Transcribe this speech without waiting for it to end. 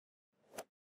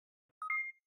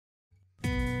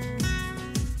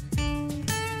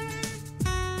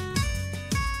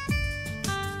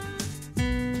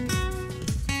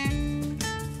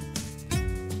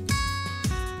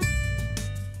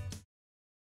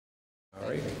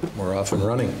right, we're off and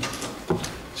running.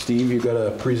 Steve, you got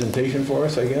a presentation for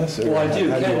us, I guess? Well, I do.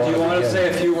 Ken, do you want to say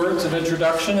a few words of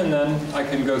introduction, and then I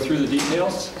can go through the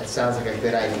details? That sounds like a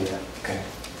good idea. Okay.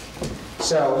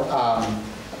 So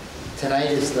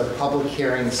tonight is the public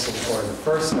hearings, or the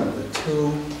first of the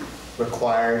two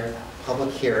required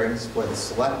public hearings for the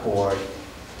Select Board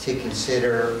to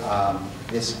consider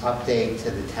this update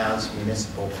to the town's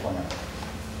municipal plan.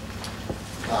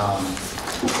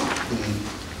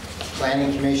 The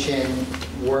Planning Commission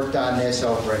worked on this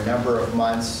over a number of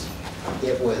months.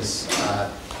 It was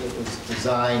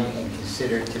designed and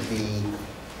considered to be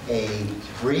a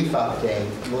brief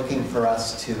update, looking for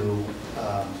us to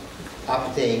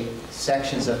update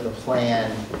sections of the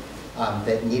plan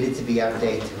that needed to be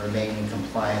updated to remain in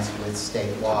compliance with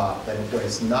state law. But what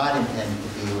it's not intended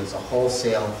to be was a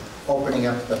wholesale opening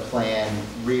up the plan,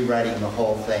 rewriting the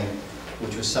whole thing,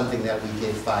 which was something that we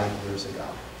did 5 years ago.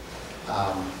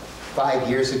 5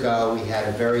 years ago, we had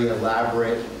a very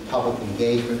elaborate public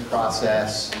engagement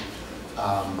process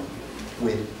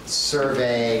with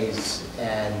surveys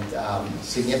and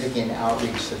significant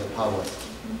outreach to the public.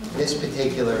 This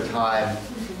particular time,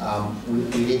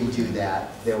 we didn't do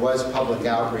that. There was public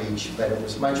outreach, but it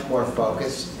was much more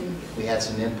focused. We had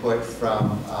some input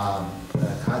from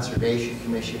the Conservation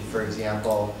Commission, for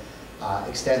example,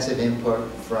 extensive input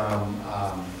from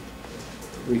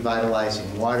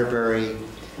Revitalizing Waterbury,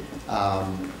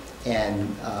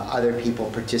 and other people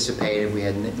participated. We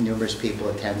had numerous people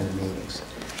attend the meetings.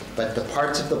 But the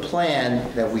parts of the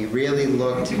plan that we really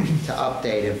looked to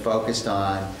update and focused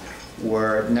on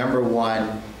were, number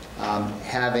one,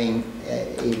 having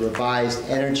a revised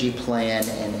energy plan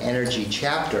and energy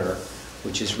chapter,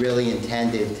 which is really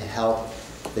intended to help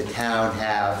the town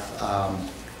have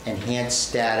enhanced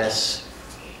status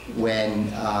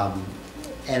when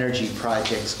energy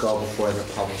projects go before the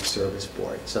Public Service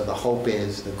Board. So the hope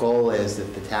is, the goal is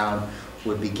that the town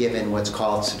would be given what's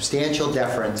called substantial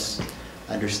deference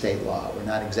under state law. We're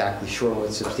not exactly sure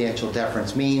what substantial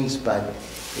deference means, but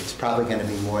it's probably going to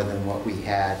be more than what we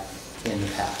had in the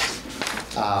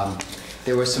past.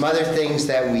 There were some other things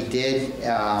that we did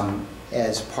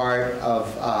as part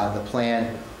of the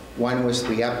plan. One was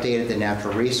we updated the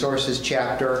natural resources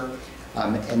chapter.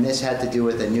 And this had to do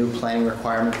with a new planning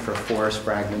requirement for forest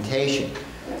fragmentation.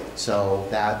 So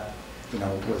that,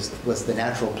 was the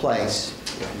natural place,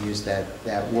 if you use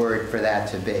that word, for that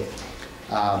to be.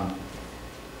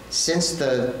 Since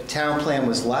the town plan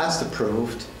was last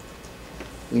approved,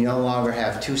 we no longer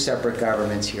have two separate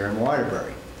governments here in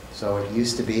Waterbury. So it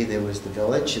used to be there was the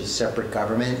village, a separate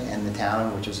government, and the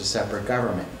town, which was a separate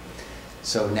government.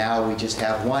 So now we just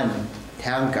have one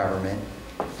town government.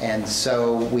 And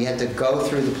so we had to go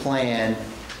through the plan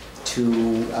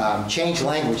to change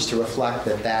language to reflect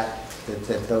that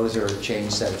those are a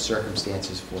changed set of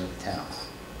circumstances for the town.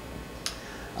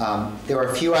 There were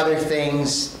a few other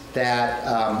things that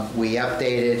we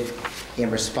updated in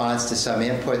response to some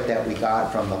input that we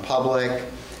got from the public,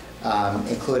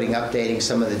 including updating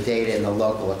some of the data in the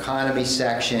local economy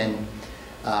section.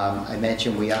 I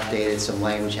mentioned we updated some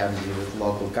language having to do with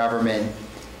local government,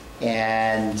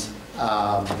 and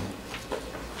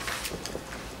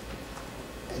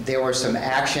there were some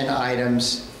action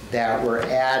items that were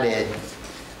added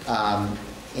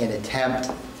in attempt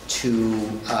to,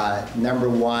 number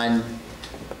one,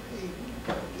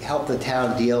 help the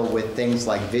town deal with things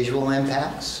like visual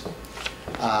impacts.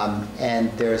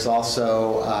 And there's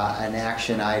also an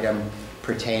action item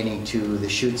pertaining to the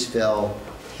Shutesville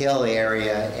Hill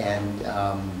area and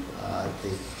the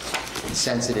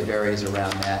sensitive areas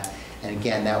around that. And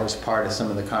again, that was part of some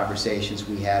of the conversations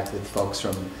we had with folks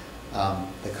from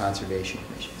the Conservation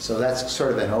Commission. So that's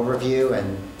sort of an overview,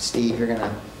 and Steve, you're going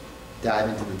to dive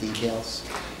into the details.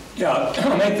 Yeah,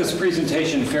 I'll make this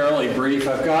presentation fairly brief.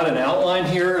 I've got an outline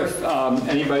here if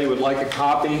anybody would like a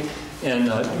copy, and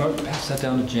pass that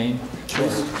down to Jane. Sure.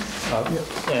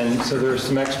 And so there's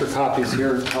some extra copies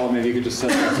here. Paul, maybe you could just set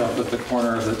those up at the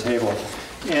corner of the table.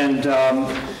 And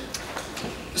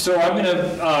so I'm going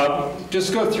to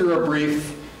just go through a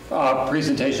brief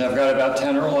presentation. I've got about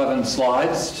 10 or 11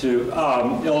 slides to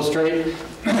illustrate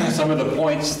some of the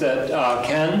points that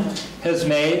Ken has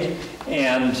made.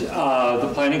 And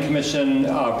the Planning Commission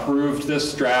approved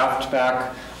this draft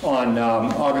back on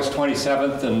August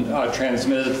 27th and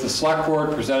transmitted it to the Select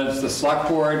Board, presented to the Select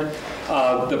Board.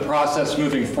 The process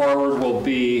moving forward will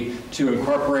be to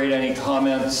incorporate any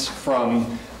comments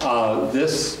from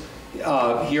this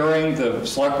hearing. The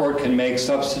Select Board can make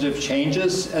substantive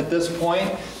changes at this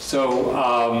point,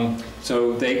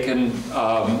 so they can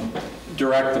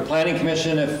direct the Planning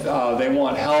Commission if they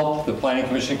want help. The Planning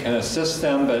Commission can assist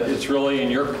them, but it's really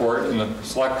in your court, in the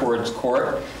Select Board's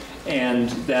court. And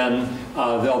then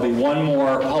there'll be one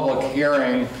more public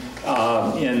hearing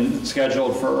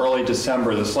scheduled for early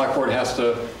December. The Select Board has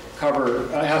to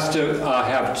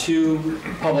have 2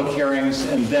 public hearings,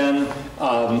 and then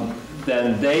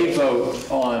they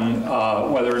vote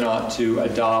on whether or not to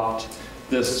adopt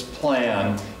this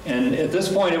plan. And at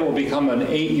this point, it will become an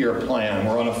 8-year plan.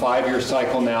 We're on a 5-year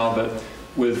cycle now, but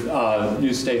with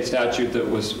new state statute that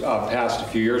was passed a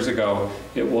few years ago,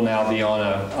 it will now be on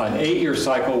an 8-year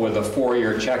cycle with a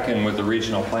 4-year check-in with the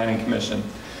Regional Planning Commission.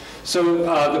 So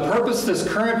the purpose of this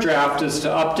current draft is to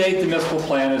update the municipal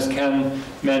plan, as Ken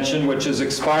mentioned, which is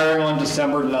expiring on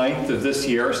December 9th of this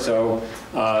year. So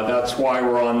that's why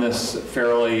we're on this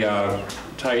fairly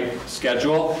tight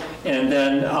schedule. And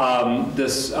then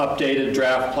this updated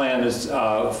draft plan is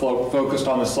focused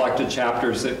on the selected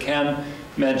chapters that Ken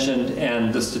mentioned,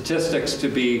 and the statistics to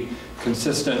be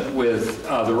consistent with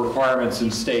the requirements in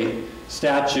state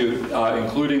statute,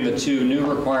 including the 2 new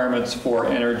requirements for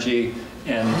energy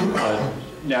and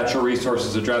natural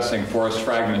resources addressing forest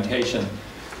fragmentation.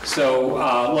 So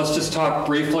let's just talk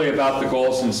briefly about the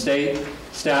goals in state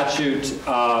statute.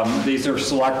 These are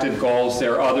selected goals.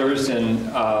 There are others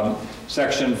in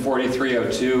section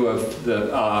 4302 of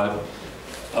the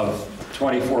of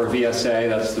 24 VSA,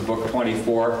 that's the book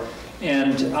 24.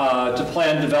 And to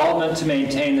plan development to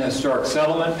maintain the historic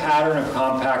settlement pattern of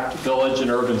compact village and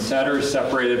urban centers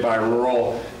separated by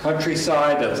rural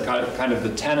countryside. That's kind of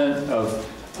the tenet of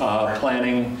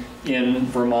planning in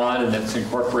Vermont, and it's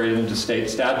incorporated into state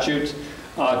statutes.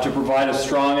 To provide a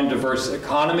strong and diverse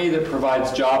economy that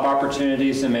provides job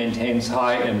opportunities and maintains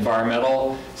high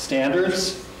environmental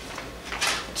standards.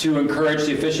 To encourage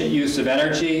the efficient use of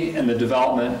energy and the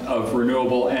development of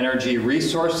renewable energy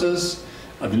resources.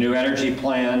 The new energy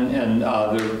plan and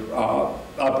the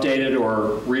updated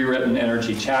or rewritten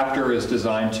energy chapter is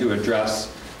designed to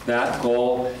address that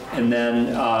goal. And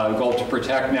then the goal to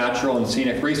protect natural and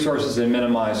scenic resources and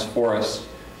minimize forest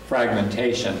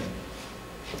fragmentation.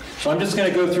 So I'm just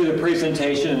going to go through the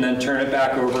presentation and then turn it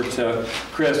back over to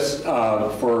Chris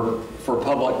for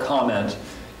public comment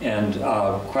and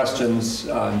questions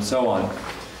and so on.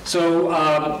 So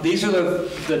these are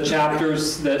the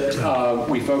chapters that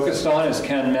we focused on, as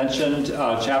Ken mentioned.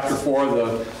 Chapter 4,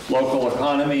 the local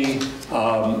economy.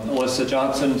 Alyssa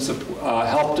Johnson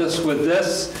helped us with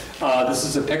this. This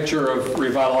is a picture of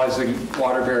revitalizing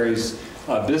Waterbury's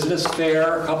business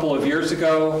fair a couple of years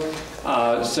ago.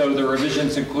 So the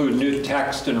revisions include new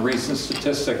text and recent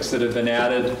statistics that have been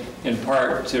added in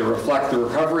part to reflect the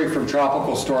recovery from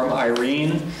Tropical Storm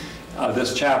Irene.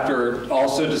 This chapter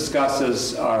also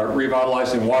discusses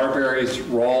revitalizing Waterbury's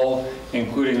role,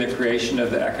 including the creation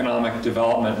of the Economic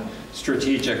Development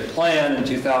Strategic Plan in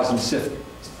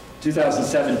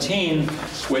 2017,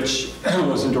 which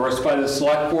was endorsed by the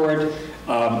Select Board.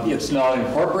 It's not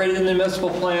incorporated in the municipal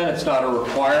plan. It's not a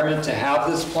requirement to have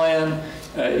this plan.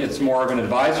 It's more of an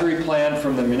advisory plan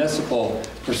from the municipal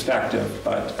perspective,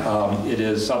 but it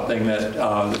is something that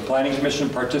the Planning Commission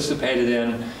participated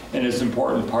in and is an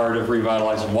important part of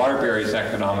revitalizing Waterbury's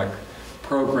economic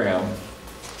program.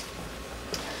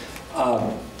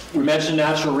 We mentioned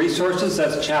natural resources,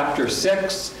 that's chapter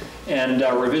 6, and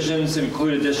revisions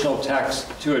include additional text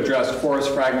to address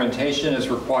forest fragmentation as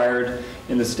required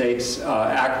in the state's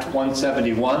Act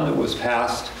 171 that was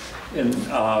passed in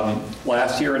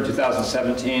last year in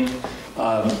 2017.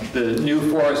 The new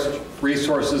forest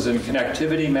resources and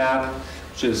connectivity map,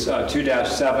 which is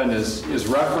 2-7, is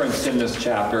referenced in this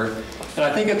chapter. And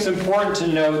I think it's important to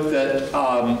note that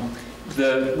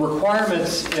the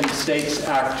requirements in State's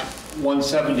Act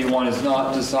 171 is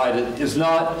not designed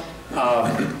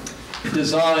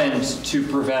to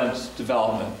prevent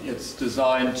development. It's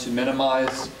designed to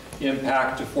minimize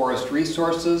impact to forest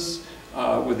resources,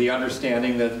 with the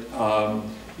understanding that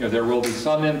there will be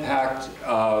some impact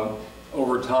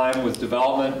over time with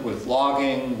development, with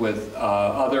logging, with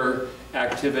other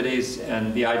activities,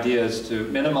 and the idea is to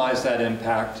minimize that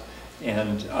impact.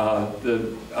 And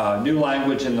the new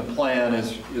language in the plan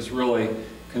is really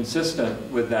consistent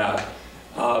with that.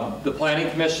 The Planning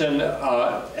Commission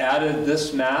added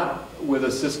this map with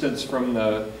assistance from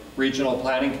the Regional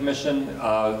Planning Commission.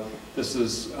 This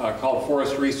is called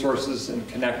Forest Resources and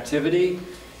Connectivity,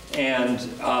 and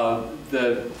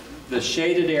the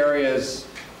shaded areas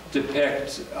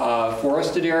depict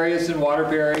forested areas in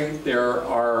Waterbury. There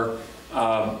are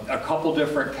a couple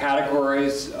different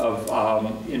categories of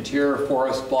interior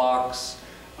forest blocks,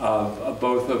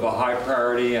 both of a high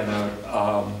priority and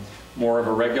a more of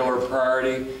a regular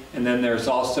priority. And then there's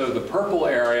also the purple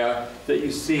area that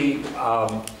you see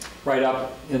right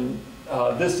up in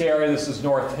this area. This is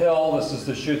North Hill, this is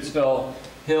the Schuettsville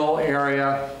Hill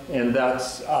area, and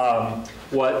that's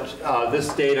what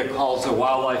this data calls a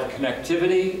wildlife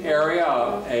connectivity area,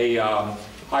 a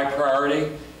high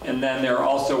priority. And then there are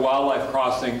also wildlife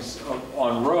crossings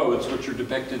on roads, which are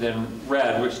depicted in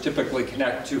red, which typically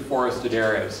connect two forested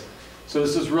areas. So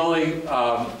this is really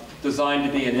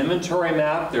designed to be an inventory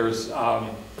map. There's,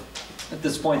 at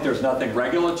this point, there's nothing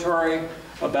regulatory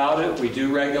about it. We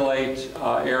do regulate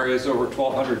areas over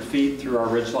 1,200 feet through our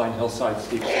ridgeline hillside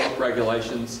steep slope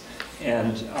regulations,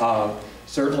 and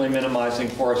certainly minimizing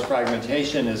forest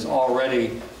fragmentation is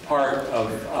already part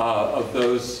of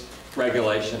those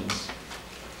regulations.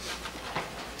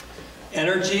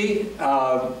 Energy,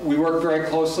 we work very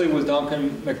closely with Duncan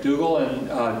McDougall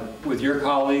and with your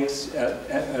colleagues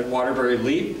at Waterbury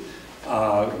Leap.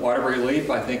 Waterbury Leap,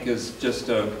 I think, is just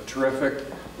a terrific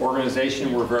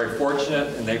organization. We're very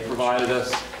fortunate, and they provided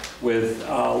us with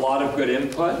a lot of good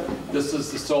input. This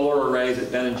is the solar array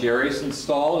that Ben and Jerry's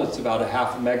installed. It's about a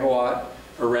 0.5 megawatt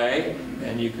array,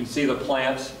 and you can see the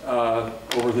plant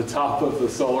over the top of the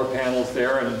solar panels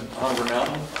there in Hunger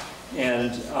Mountain.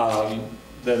 And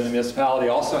the municipality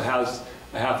also has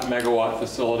a 0.5 megawatt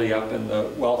facility up in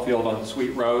the well field on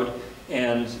Sweet Road.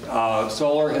 And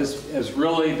solar has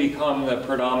really become the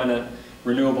predominant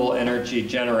renewable energy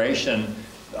generation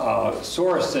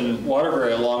source in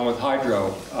Waterbury, along with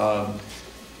hydro.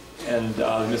 And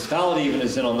the municipality even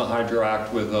is in on the Hydro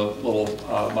Act with a little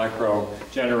micro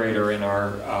generator in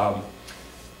our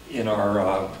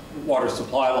water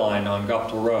supply line on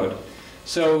Guptill Road.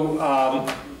 So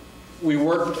we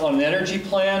worked on an energy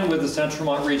plan with the Central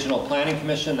Vermont Regional Planning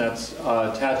Commission. That's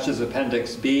attached as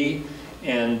Appendix B.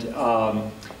 And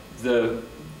the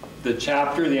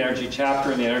chapter, the energy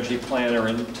chapter and the energy plan are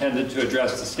intended to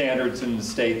address the standards in the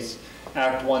state's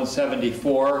Act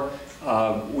 174.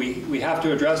 We have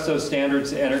to address those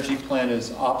standards. The energy plan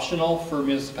is optional for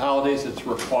municipalities. It's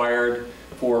required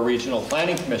for regional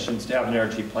planning commissions to have an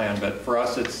energy plan. But for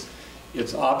us,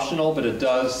 it's optional, but it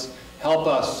does help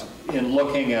us in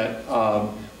looking at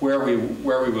where we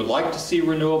would like to see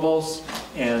renewables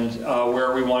and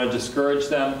where we want to discourage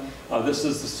them. This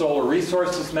is the solar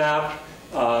resources map.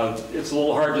 It's a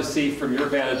little hard to see from your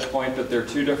vantage point, but there are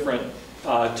two different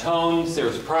tones.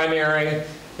 There's primary,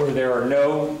 where there are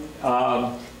no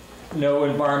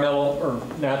environmental or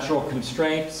natural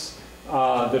constraints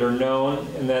that are known,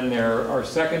 and then there are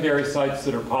secondary sites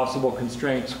that are possible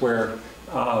constraints where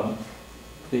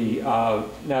the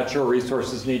natural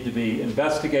resources need to be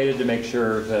investigated to make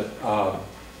sure that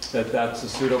that's a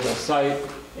suitable site.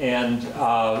 And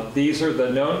these are the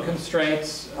known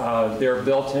constraints. They're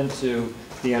built into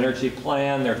the energy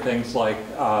plan. They're things like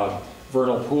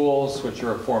vernal pools, which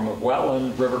are a form of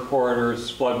wetland, river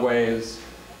corridors, floodways,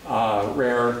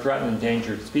 rare, threatened,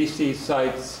 endangered species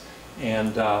sites,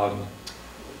 and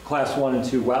Class 1 and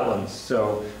 2 wetlands.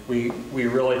 So we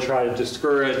really try to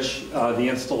discourage the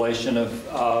installation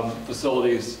of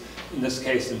facilities, in this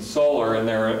case in solar, and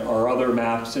there are other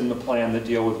maps in the plan that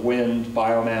deal with wind,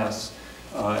 biomass,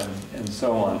 and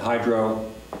so on, hydro.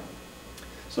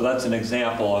 So that's an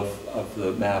example of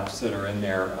the maps that are in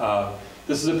there.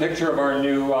 This is a picture of our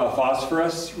new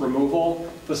phosphorus removal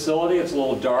facility. It's a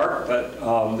little dark, but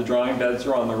the drawing beds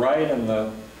are on the right, and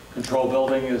the control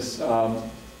building is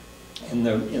in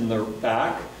the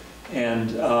back.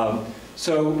 And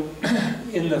so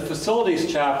in the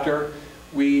facilities chapter,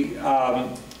 we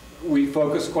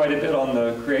focus quite a bit on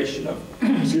the creation of,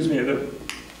 excuse me, the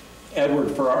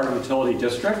Edward Farrar Utility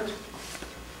District.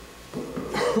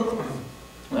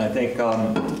 And I think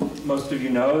most of you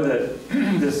know that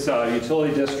this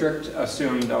utility district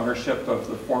assumed ownership of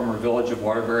the former Village of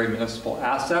Waterbury municipal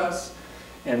assets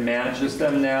and manages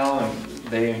them now, and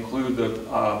they include the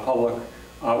public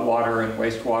water and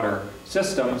wastewater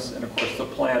systems, and of course the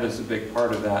plant is a big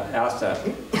part of that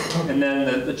asset. And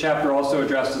then the chapter also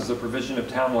addresses the provision of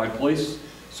townwide police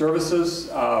services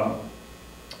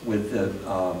with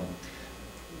the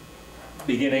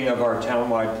beginning of our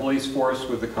townwide police force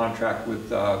with the contract with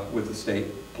the state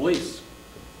police.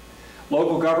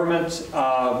 Local government,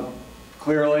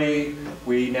 clearly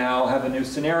we now have a new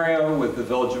scenario with the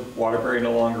Village of Waterbury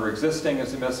no longer existing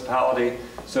as a municipality.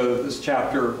 So this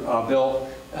chapter, Bill,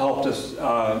 helped us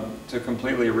to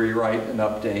completely rewrite and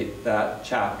update that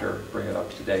chapter, bring it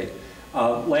up to date.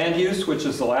 Land use, which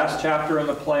is the last chapter in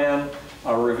the plan,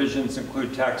 revisions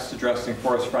include text addressing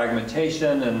forest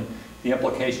fragmentation and the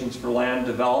implications for land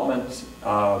development.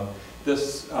 I'll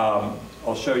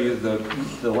show you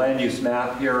the land use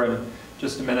map here in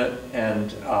just a minute.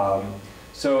 And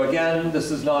so again,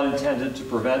 this is not intended to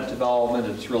prevent development.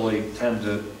 It's really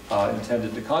intended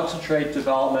to concentrate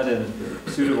development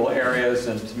in suitable areas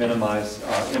and to minimize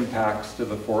impacts to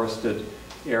the forested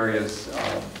areas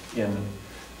in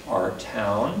our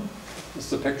town.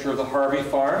 This is a picture of the Harvey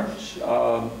Farm.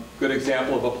 Good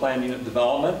example of a planned unit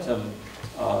development,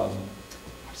 and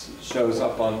shows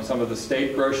up on some of the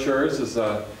state brochures as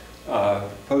a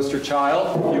poster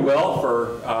child, if you will,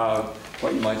 for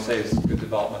what you might say is good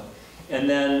development. And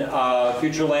then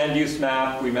future land use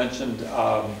map, we mentioned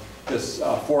this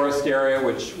forest area,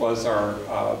 which was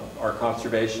our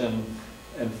conservation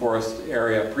and forest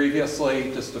area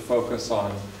previously, just to focus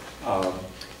on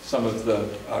some of the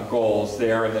goals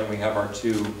there. And then we have our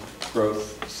 2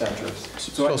 growth centers.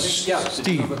 So I think, yeah,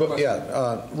 Steve,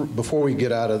 before we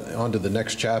get onto the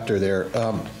next chapter there,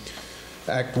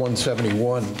 Act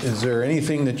 171, is there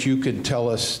anything that you could tell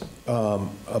us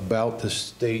about the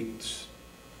state's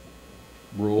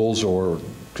rules or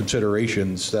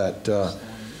considerations that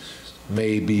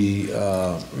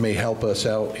may help us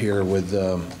out here with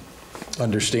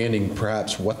understanding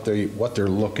perhaps what they're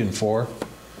looking for,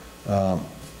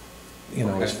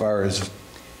 as far as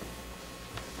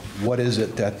what is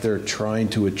it that they're trying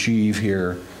to achieve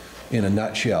here in a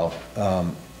nutshell.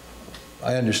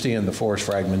 I understand the forest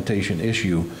fragmentation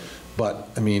issue, but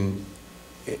I mean,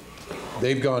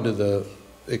 they've gone to the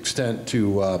extent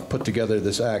to put together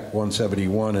this Act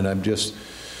 171, and I'm just,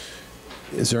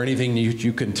 is there anything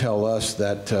you can tell us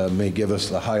that may give us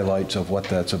the highlights of what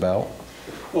that's about?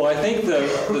 Well, I think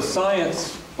the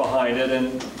science behind it,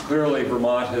 and clearly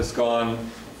Vermont has gone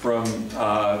from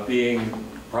being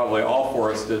probably all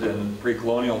forested in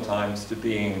pre-colonial times to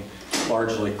being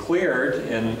largely cleared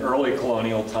in early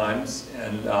colonial times,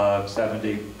 and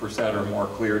 70% or more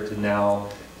cleared, to now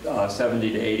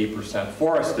 70 to 80%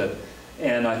 forested.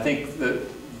 And I think that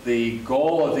the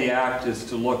goal of the Act is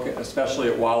to look especially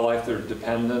at wildlife that are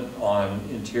dependent on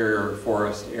interior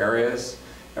forest areas,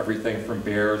 everything from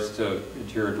bears to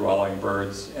interior dwelling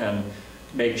birds, and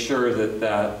make sure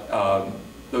that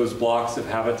those blocks of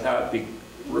habitat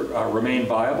remain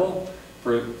viable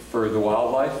for the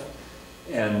wildlife.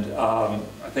 And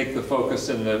I think the focus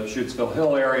in the Shutesville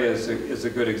Hill area is a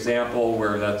good example,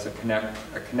 where that's a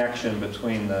connection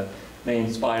between the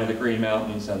main spine of the Green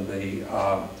Mountains and the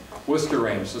Worcester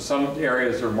Range. So some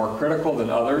areas are more critical than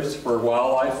others for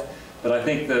wildlife, but I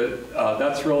think that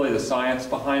that's really the science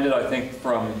behind it. I think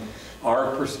from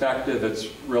our perspective, it's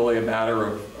really a matter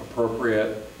of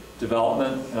appropriate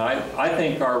development. And I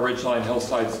think our ridgeline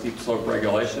hillside steep slope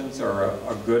regulations are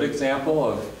a good example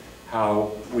of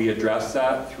how we address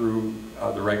that through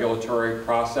the regulatory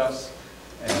process.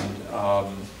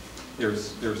 And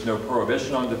there's no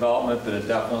prohibition on development, but it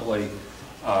definitely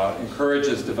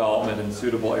encourages development in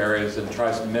suitable areas and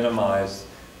tries to minimize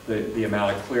the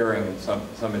amount of clearing in some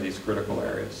of these critical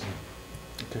areas.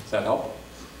 Okay. Does that help?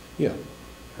 Yeah.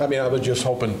 I mean, I was just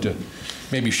hoping to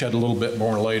maybe shed a little bit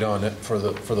more light on it for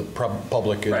the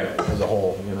public as a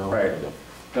whole, Right.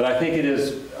 But I think it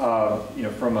is,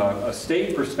 from a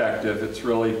state perspective, it's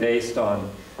really based on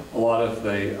a lot of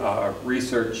the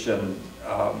research and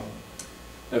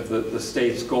of the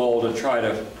state's goal to try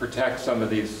to protect some of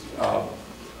these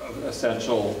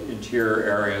essential interior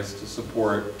areas to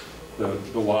support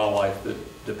the wildlife that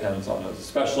depends on those,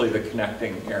 especially the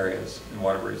connecting areas in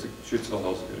Waterbury. Shutesville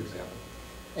Hill is a good example.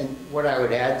 And what I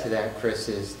would add to that, Chris,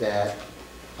 is that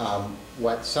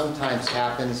what sometimes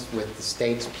happens with the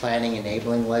state's planning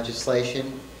enabling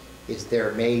legislation is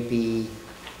there may be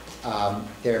a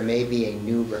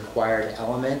new required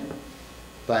element,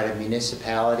 but a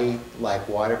municipality like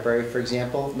Waterbury, for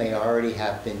example, may already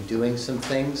have been doing some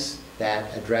things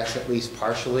that address at least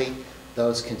partially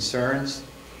those concerns.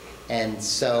 And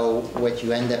so what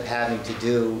you end up having to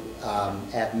do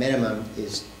at minimum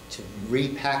is to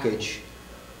repackage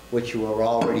what you were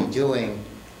already doing,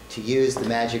 to use the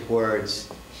magic words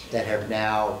that have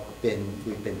now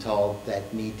we've been told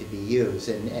that need to be used,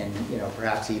 and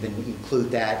perhaps even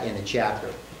include that in a chapter.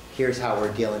 Here's how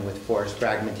we're dealing with forest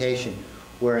fragmentation,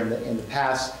 where in the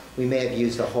past we may have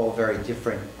used a whole very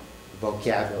different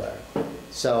vocabulary.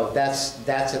 So that's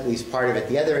at least part of it.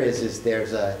 The other is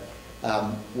there's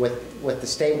what the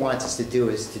state wants us to do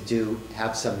is to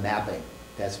have some mapping.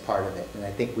 That's part of it, and I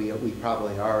think we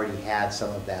probably already had some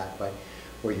of that, but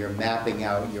where you're mapping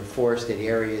out your forested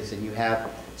areas, and you have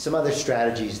some other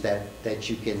strategies that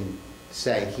you can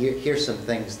say, here's some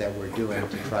things that we're doing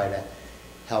to try to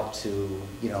help to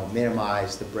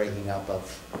minimize the breaking up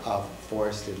of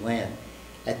forested land.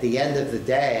 At the end of the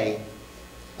day,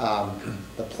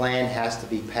 the plan has to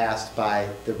be passed by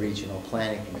the Regional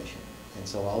Planning Commission. And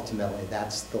so ultimately,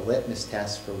 that's the litmus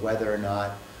test for whether or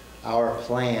not our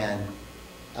plan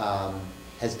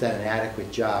has done an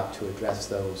adequate job to address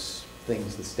those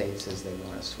things the state says they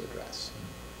want us to address.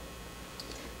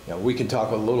 Yeah, we can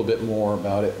talk a little bit more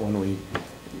about it when we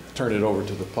turn it over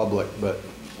to the public, but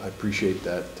I appreciate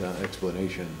that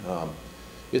explanation.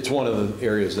 It's one of the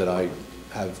areas that I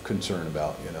have concern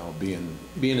about, you know, being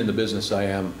in the business I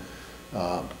am.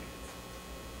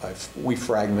 We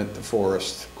fragment the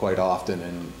forest quite often,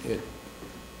 and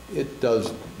it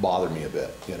does bother me a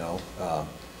bit, you know.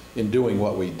 In doing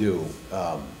what we do,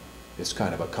 it's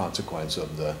kind of a consequence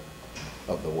of the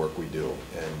work we do,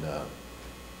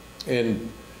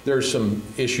 and there's some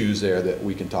issues there that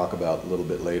we can talk about a little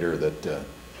bit later. That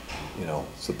you know,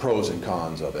 it's the pros and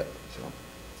cons of it. So,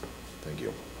 thank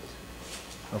you.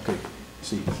 Okay.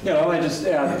 See. You know, I just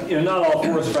add, you know, not all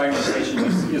forest fragmentation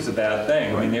is a bad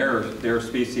thing. I mean, there are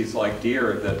species like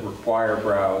deer that require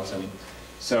browse, and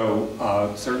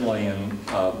so certainly in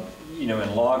you know,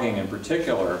 in logging in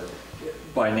particular,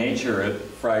 by nature it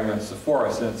fragments the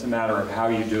forest, and it's a matter of how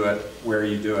you do it, where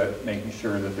you do it, making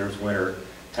sure that there's winter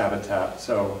habitat.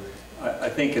 So I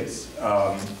think it's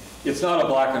not a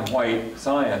black and white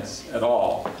science at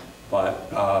all, but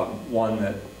one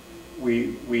that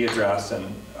we address.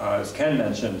 And as Ken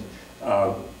mentioned,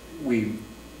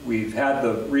 we've had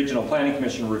the Regional Planning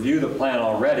Commission review the plan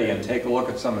already and take a look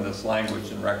at some of this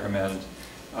language and recommend.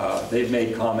 They've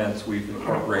made comments, we've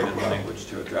incorporated language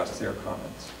to address their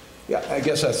comments. Yeah, I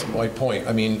guess that's my point.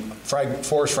 I mean,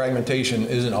 forest fragmentation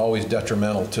isn't always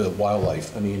detrimental to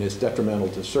wildlife. I mean, it's detrimental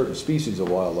to certain species of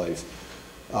wildlife.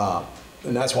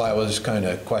 And that's why I was kind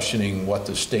of questioning what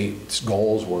the state's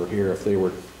goals were here, if they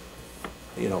were,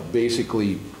 you know,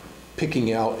 basically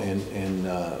picking out and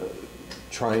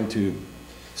trying to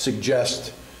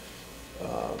suggest,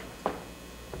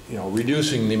 you know,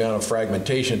 reducing the amount of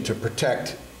fragmentation to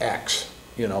protect X.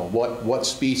 You know, what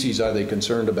species are they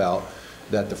concerned about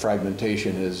that the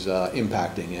fragmentation is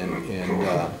impacting, and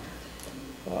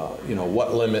you know,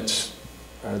 what limits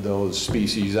are those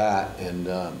species at, and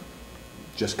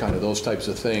just kind of those types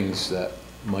of things that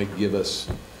might give us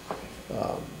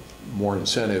more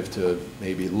incentive to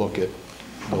maybe look at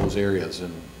those areas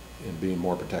and being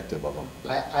more protective of them.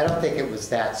 I don't think it was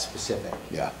that specific.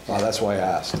 Yeah, well, that's why I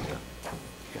asked.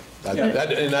 And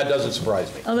that doesn't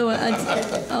surprise me.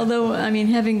 Although I mean,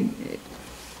 having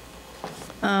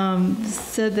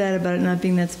said that about it not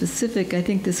being that specific, I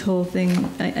think this whole thing,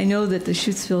 I know that the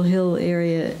Schuettsville Hill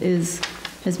area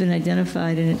has been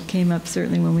identified, and it came up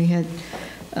certainly when we had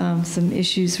some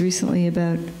issues recently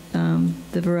about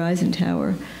the Verizon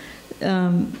tower.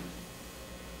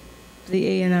 The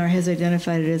A&R has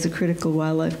identified it as a critical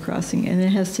wildlife crossing, and it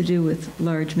has to do with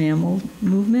large mammal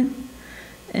movement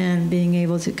and being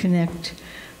able to connect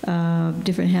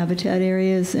different habitat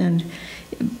areas. And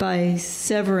by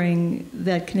severing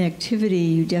that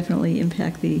connectivity, you definitely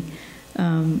impact the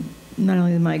not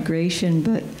only the migration,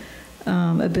 but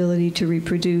ability to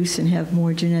reproduce and have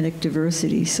more genetic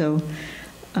diversity. So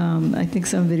I think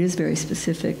some of it is very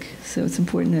specific. So it's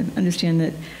important to understand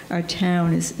that our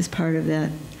town is part of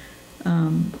that.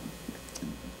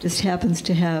 Just happens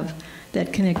to have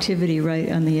that connectivity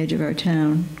right on the edge of our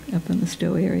town, up in the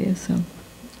Stowe area. So.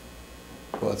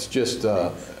 Well, it's just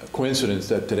a coincidence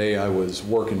that today I was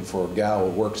working for a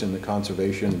gal who works in the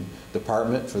conservation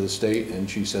department for the state, and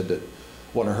she said that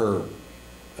one of her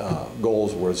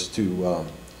goals was to,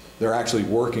 they're actually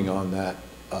working on that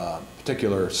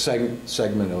particular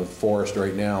segment of forest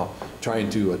right now, trying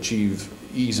to achieve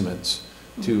easements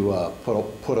to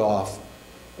put off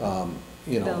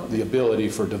you know, the ability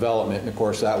for development. And of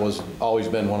course, that was always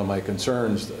been one of my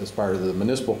concerns as part of the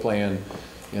municipal plan,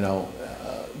 you know,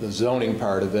 the zoning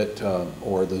part of it,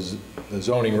 or the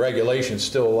zoning regulations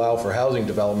still allow for housing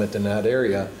development in that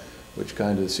area, which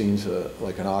kind of seems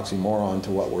like an oxymoron to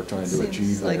what we're trying to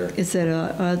achieve there. Like, is that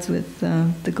odds with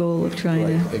the goal of trying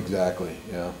to exactly,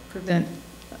 yeah, prevent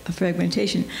a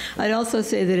fragmentation? I'd also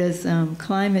say that as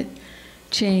climate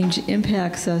change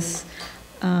impacts us,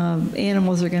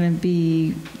 animals are going to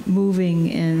be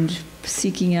moving and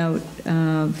seeking out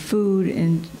food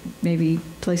in maybe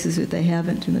places that they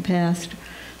haven't in the past.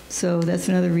 So that's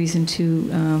another reason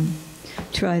to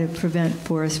try to prevent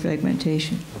forest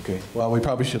fragmentation. Okay. Well, we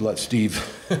probably should let Steve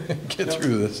get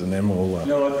through this, and then we'll...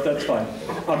 No, that's fine.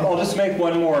 I'll just make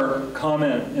one more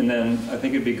comment, and then I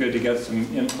think it'd be good to get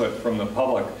some input from the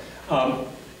public.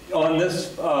 On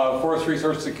this forest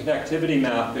resource and connectivity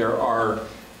map, there are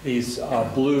these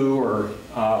blue or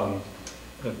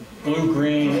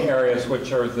blue-green areas,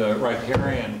 which are the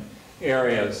riparian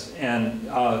areas, and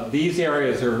these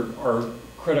areas are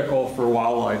critical for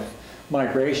wildlife.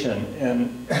 migration.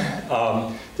 And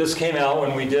this came out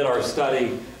when we did our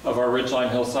study of our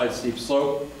ridgeline, hillside, steep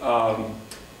slope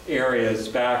areas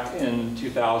back in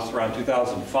around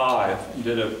 2005, and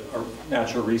did a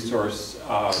natural resource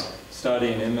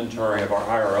study and inventory of our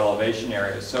higher elevation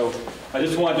areas. So I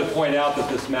just wanted to point out that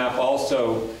this map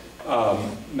also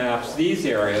maps these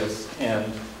areas,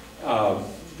 and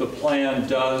the plan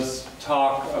does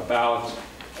talk about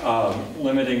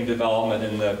limiting development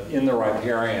in the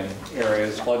riparian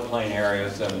areas, floodplain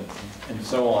areas, and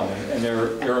so on. And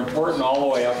they're important all the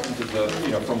way up into the,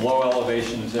 from low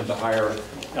elevations into higher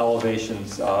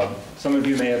elevations. Some of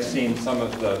you may have seen some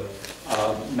of the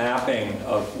mapping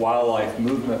of wildlife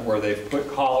movement where they've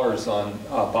put collars on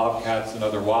bobcats and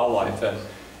other wildlife,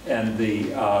 and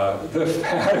the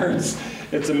patterns.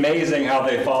 It's amazing how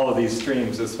they follow these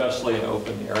streams, especially in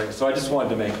open areas. So I just wanted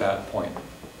to make that point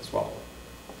as well.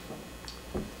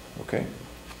 Okay.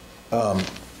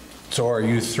 So are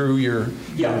you through your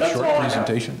that's short all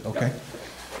presentation? Okay.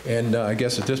 And I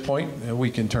guess at this point, we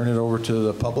can turn it over to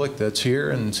the public that's here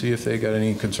and see if they got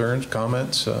any concerns,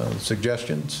 comments,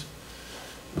 suggestions.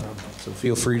 So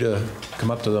feel free to come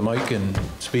up to the mic and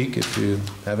speak if you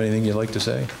have anything you'd like to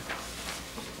say.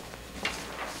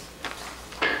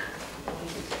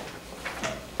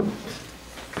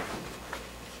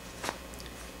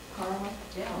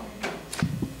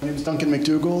 My name is Duncan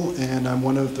McDougall, and I'm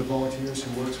one of the volunteers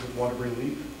who works with Waterbury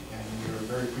Leap, and we are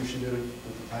very appreciative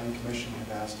that the Planning Commission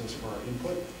had asked us for our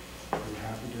input. We're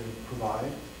happy to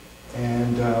provide.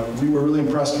 And we were really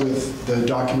impressed with the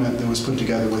document that was put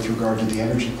together with regard to the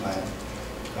energy plan.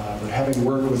 But having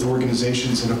worked with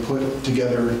organizations that have put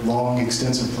together long,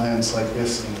 extensive plans like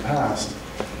this in the past,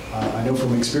 I know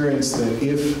from experience that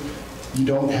if you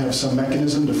don't have some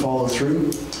mechanism to follow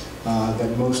through,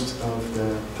 that most of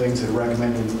the things that are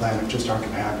recommended in the plan just aren't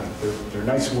going to happen. They're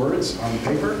nice words on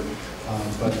paper,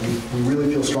 but we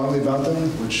really feel strongly about them,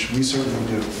 which we certainly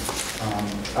do.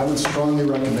 I would strongly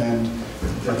recommend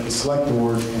that the Select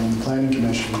Board and the Planning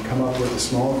Commission come up with a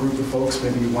small group of folks,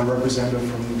 maybe one representative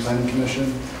from the Planning Commission,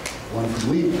 one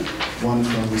from LEAP, one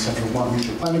from the Central Vermont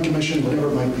Mutual Planning Commission, whatever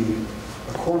it might be,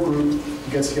 a core group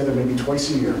who gets together maybe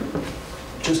twice a year,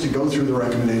 just to go through the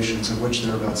recommendations, of which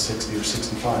there are about 60 or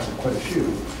 65, so quite a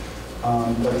few.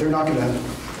 But they're not going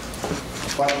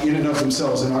to, in and of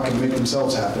themselves, they're not going to make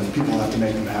themselves happen. People have to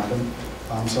make them happen.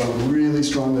 So I would really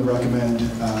strongly recommend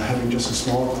having just a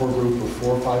small core group of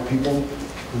 4 or 5 people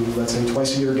who, let's say,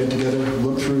 twice a year get together,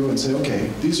 look through and say,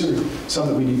 okay, these are some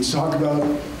that we need to talk about.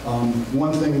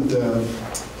 One thing that the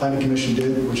Planning Commission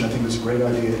did, which I think was a great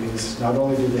idea, is not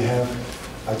only did they have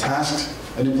a task,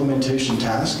 an implementation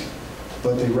task,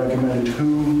 but they recommended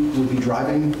who would be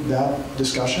driving that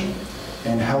discussion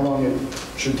and how long it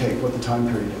should take, what the time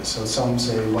period is. So some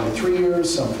say 1 to 3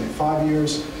 years, some say 5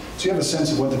 years. So you have a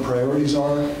sense of what the priorities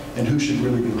are and who should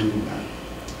really be leading that.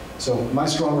 So my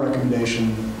strong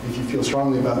recommendation, if you feel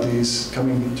strongly about these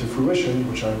coming to fruition,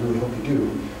 which I really hope you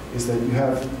do, is that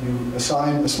you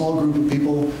assign a small group of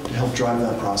people to help drive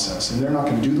that process. And they're not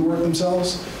going to do the work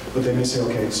themselves, but they may say,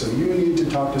 okay, so you need to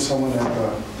talk to someone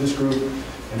at this group,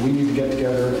 and we need to get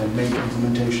together and make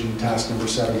implementation task number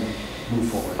 7 move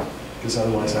forward. Because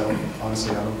otherwise,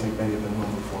 honestly, I don't think many of them will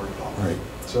move forward at all. Right.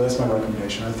 So that's my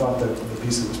recommendation. I thought that the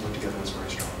piece that was put together was very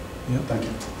strong. Yep. Thank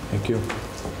you. Thank you.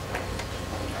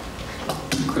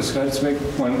 Chris, can I just make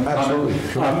one comment? Absolutely.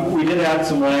 Sure. We did add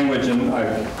some language, and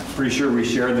I'm pretty sure we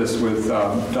shared this with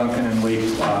Duncan and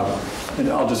Lee. And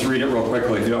I'll just read it real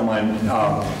quickly if you don't mind.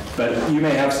 But you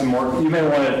may have some more, you may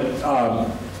want it a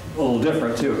little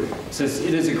different too. It says,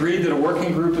 it is agreed that a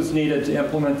working group is needed to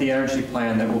implement the energy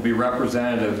plan that will be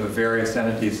representative of various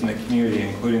entities in the community,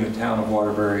 including the town of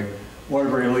Waterbury,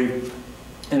 Waterbury Leap,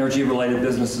 energy-related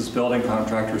businesses, building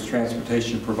contractors,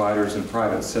 transportation providers, and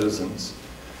private citizens.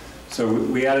 So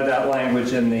we added that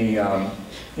language in the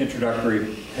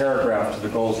introductory paragraph to the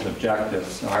goals and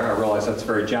objectives. Now, I realize that's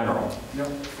very general. Yep.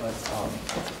 But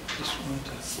just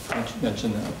wanted to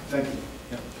mention that. Thank you.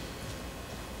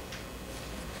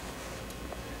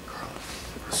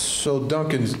 So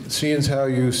Duncan, seeing as how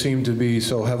you seem to be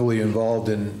so heavily involved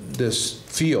in this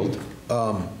field,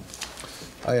 I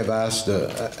have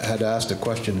had asked a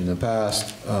question in the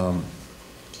past.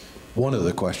 One of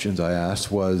the questions I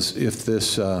asked was if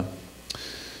this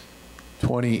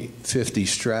 2050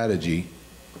 strategy,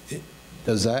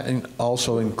 does that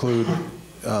also include,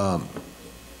 I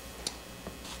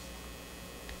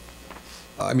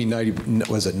mean, 90,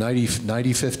 was it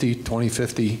 90-50,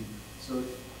 2050? So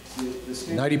the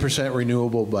state 90%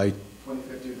 renewable by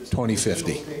 2050.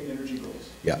 2050. State energy goals.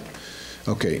 Yeah.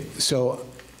 Okay. So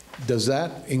does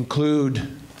that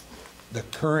include the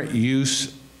current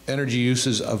use energy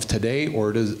uses of today,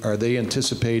 or are they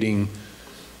anticipating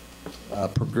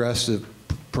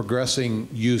progressing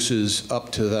uses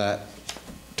up to that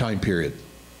time period?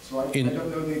 So I don't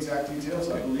know the exact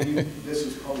details. I believe this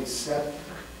is probably set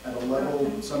at a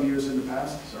level some years in the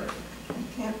past. Sorry.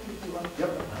 Can't pick you up.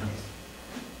 Yep.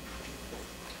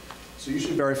 So you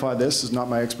should verify this, is not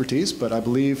my expertise, but I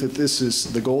believe that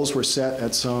the goals were set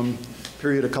at some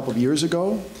period a couple of years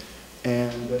ago,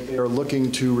 and that they are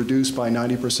looking to reduce by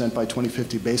 90% by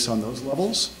 2050 based on those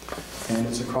levels. And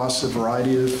it's across a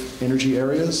variety of energy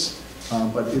areas,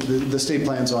 but the state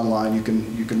plan's online. You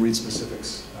can read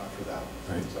specifics for that.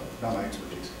 Right. So, not my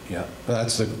expertise. Yeah,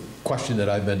 that's the question that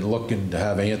I've been looking to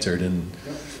have answered, and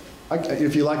Yep.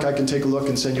 If you like, I can take a look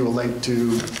and send you a link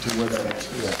to where that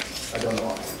answer is. I don't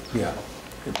know. yeah,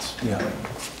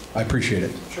 I appreciate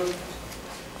it. Sure.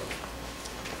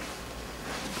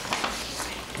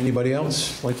 Anybody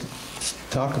else like to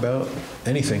talk about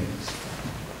anything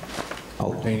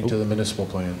pertaining to the municipal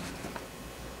plan?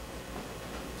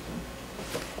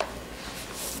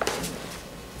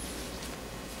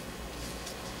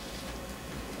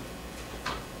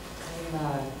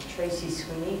 I'm Tracy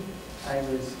Sweeney. I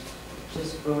was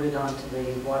just voted onto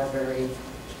the Waterbury.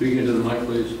 Speak into the mic,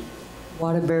 please.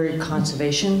 Waterbury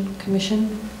Conservation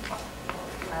Commission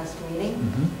last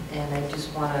meeting, and I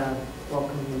just want to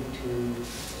welcome you to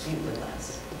meet with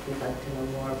us if you'd like to know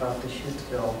more about the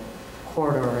Schuylsville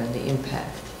corridor and the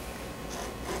impact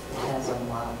it has on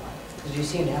wildlife. Because you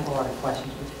seem to have a lot of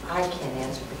questions, which I can't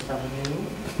answer because I'm new,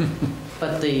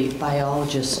 but the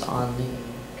biologists on the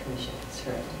commission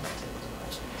certainly answer those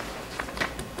questions.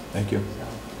 Thank you. So,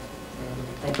 and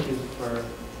thank you for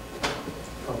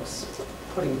folks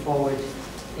putting forward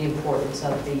the importance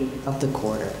of the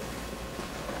corridor.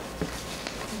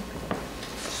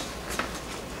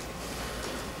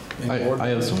 I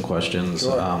have some questions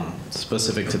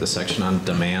specific to the section on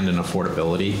demand and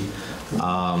affordability,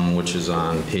 which is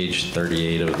on page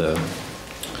 38 of the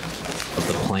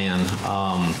plan.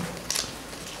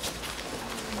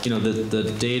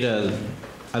 The data,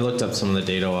 I looked up some of the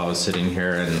data while I was sitting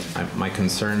here, and my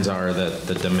concerns are that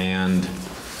the demand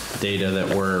data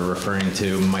that we're referring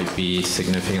to might be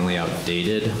significantly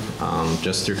outdated,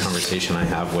 just through conversation I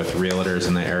have with realtors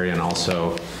in the area, and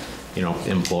also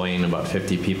employing about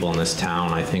 50 people in this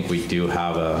town. I think we do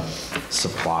have a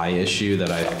supply issue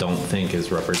that I don't think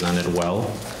is represented well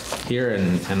here,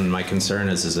 and my concern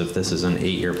is if this is an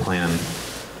 8-year plan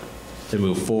to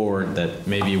move forward, that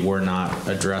maybe we're not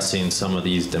addressing some of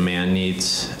these demand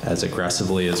needs as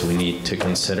aggressively as we need to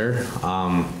consider.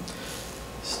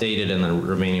 Stated in the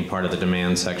remaining part of the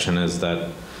demand section is that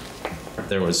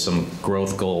there was some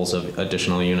growth goals of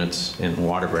additional units in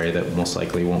Waterbury that most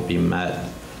likely won't be met.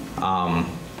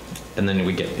 And then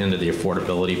we get into the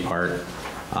affordability part.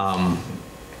 I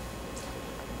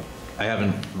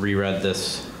haven't reread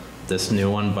this new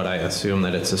one, but I assume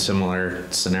that it's a similar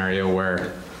scenario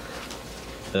where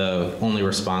the only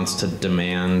response to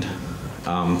demand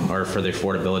or for the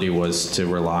affordability was to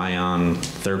rely on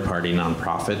third-party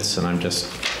nonprofits, and I'm just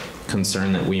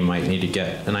concerned that we might need to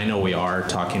get, and I know we are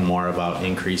talking more about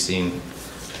increasing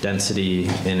density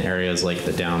in areas like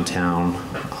the downtown.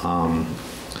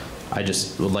 I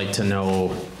just would like to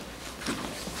know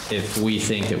if we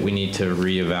think that we need to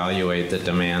reevaluate the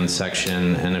demand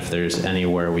section, and if there's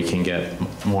anywhere we can get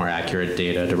more accurate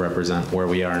data to represent where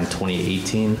we are in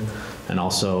 2018, and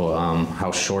also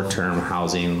how short-term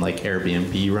housing like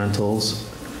Airbnb rentals,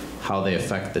 how they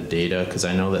affect the data, because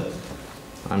I know that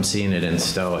I'm seeing it in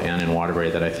Stowe and in Waterbury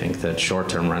that I think that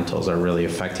short-term rentals are really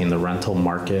affecting the rental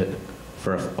market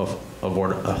for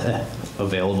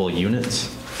available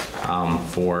units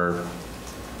for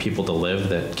people to live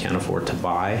that can't afford to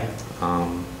buy.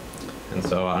 And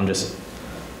so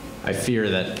I fear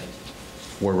that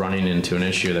we're running into an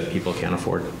issue that people can't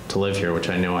afford to live here, which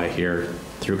I know I hear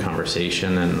through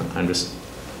conversation, and I'm just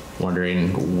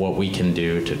wondering what we can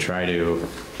do to try to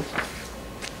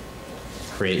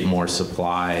create more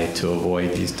supply to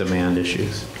avoid these demand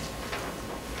issues.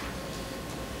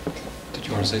 Did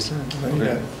you want to say something?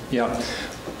 Okay. Yeah.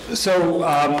 So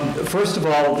first of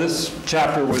all, this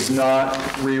chapter was not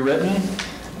rewritten.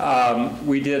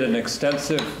 We did an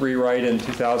extensive rewrite in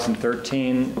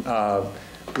 2013.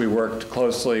 We worked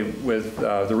closely with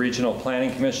the Regional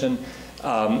Planning Commission.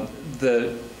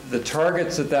 The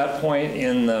targets at that point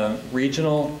in the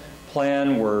regional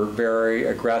plan were very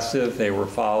aggressive. They were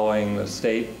following the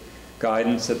state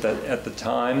guidance at the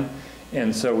time.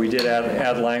 And so we did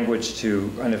add language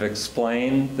to kind of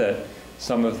explain that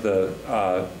some of the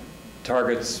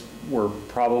targets were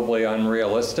probably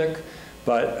unrealistic.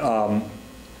 But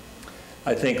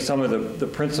I think some of the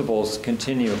principles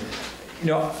continue. You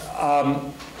know,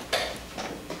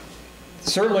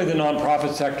 certainly the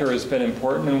nonprofit sector has been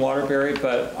important in Waterbury,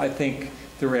 but I think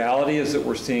the reality is that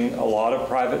we're seeing a lot of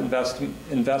private investment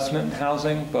in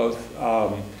housing, both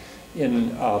in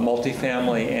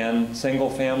multifamily and single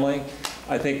family.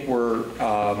 I think we're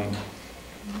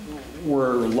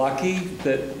lucky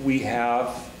that we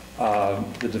have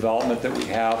the development that we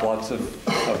have. Lots of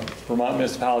Vermont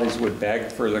municipalities would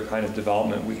beg for the kind of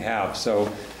development we have.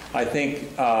 So I think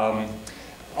a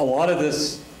lot of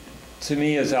this, to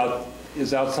me, is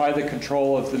outside the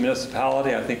control of the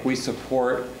municipality. I think we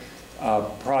support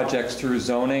projects through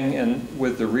zoning, and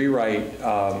with the rewrite,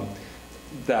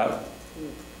 that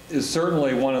is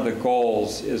certainly one of the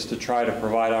goals, is to try to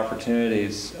provide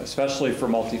opportunities, especially for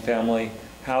multifamily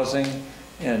housing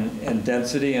and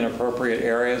density in appropriate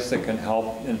areas that can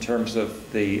help in terms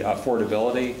of the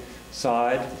affordability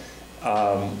side.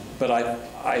 But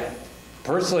I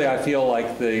personally, I feel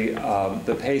like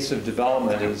the pace of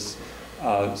development is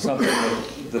something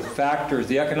that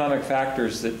the economic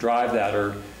factors that drive that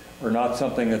are not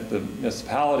something that the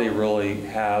municipality really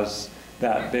has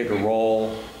that big a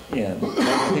role in.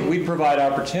 I think we provide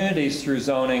opportunities through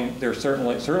zoning. There's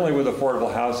certainly with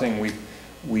affordable housing,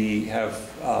 we have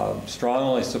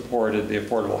strongly supported the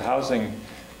affordable housing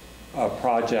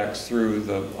projects through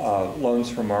the loans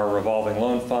from our revolving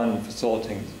loan fund,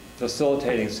 facilitating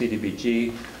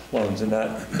CDBG loans, and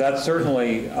that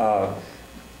certainly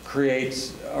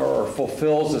creates or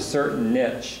fulfills a certain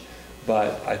niche.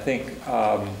 But I think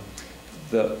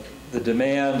the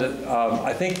demand,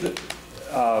 I think that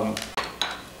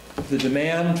the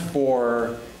demand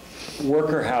for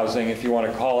worker housing, if you want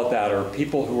to call it that, or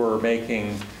people who are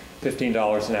making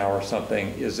 $15 an hour or something,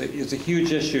 is a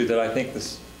huge issue that I think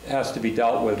this has to be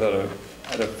dealt with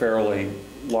at a fairly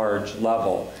large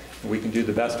level. We can do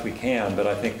the best we can, but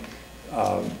I think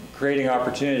creating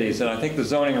opportunities, and I think the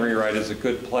zoning rewrite is a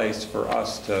good place for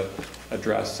us to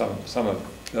address some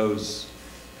of those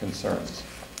concerns.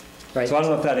 Right. So I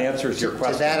don't know if that answers your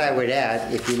question. To that I would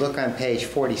add, if you look on page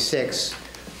 46,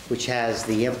 which has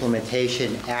the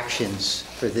implementation actions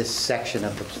for this section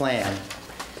of the plan,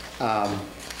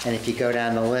 and if you go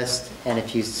down the list, and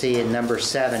if you see in number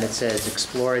 7, it says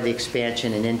explore the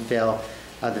expansion and infill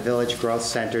of the village growth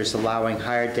centers, allowing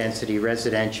higher density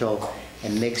residential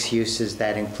and mixed uses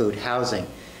that include housing,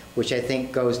 which I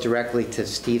think goes directly to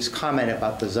Steve's comment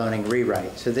about the zoning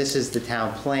rewrite. So this is the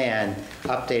town plan,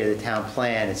 update of the town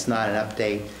plan. It's not an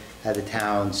update of the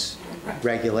town's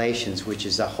regulations, which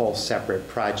is a whole separate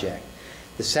project.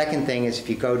 The second thing is, if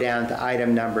you go down to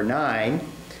item number 9,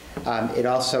 it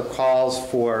also calls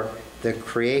for the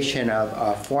creation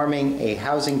of forming a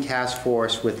housing task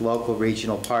force with local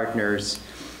regional partners,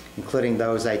 including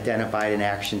those identified in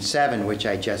Action 7, which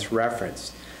I just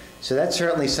referenced. So that's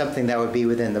certainly something that would be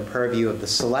within the purview of the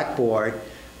Select Board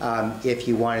if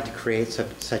you wanted to create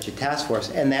such a task force,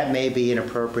 and that may be an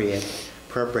appropriate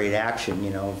action.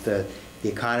 You know, the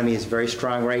economy is very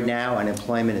strong right now,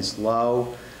 unemployment is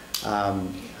low,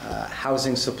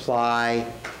 housing supply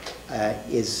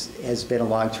has been a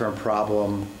long-term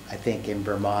problem, I think, in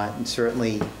Vermont, and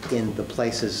certainly in the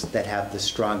places that have the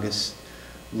strongest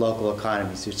local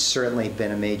economies. It's certainly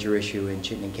been a major issue in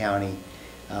Chittenden County,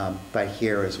 but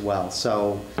here as well.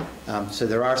 So, so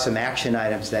there are some action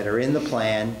items that are in the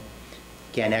plan.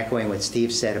 Again, echoing what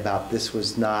Steve said about this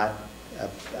was not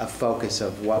a focus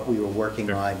of what we were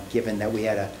working on, given that we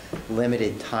had a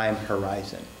limited time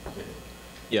horizon.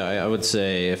 Yeah, I would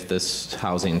say if this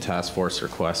housing task force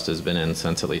request has been in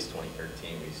since at least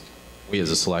 2013, we as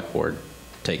a select board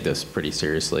take this pretty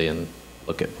seriously and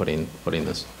look at putting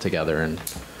this together and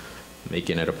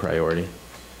making it a priority.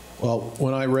 Well,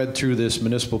 when I read through this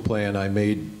municipal plan, I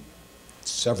made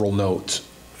several notes,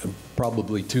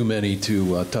 probably too many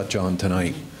to touch on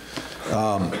tonight.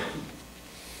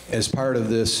 As part of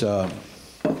this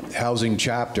housing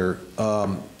chapter,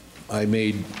 I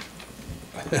made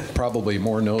probably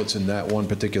more notes in that one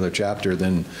particular chapter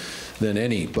than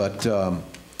any. But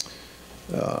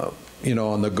you know,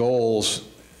 on the goals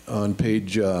on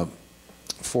page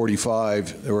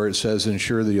 45, where it says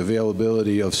ensure the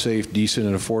availability of safe, decent,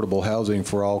 and affordable housing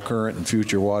for all current and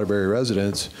future Waterbury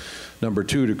residents. Number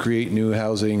 2, to create new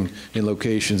housing in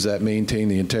locations that maintain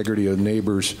the integrity of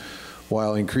neighbors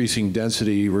while increasing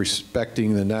density,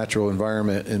 respecting the natural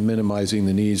environment, and minimizing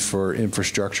the needs for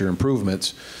infrastructure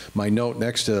improvements. My note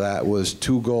next to that was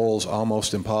 2 goals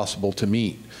almost impossible to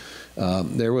meet.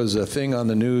 There was a thing on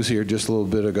the news here just a little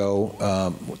bit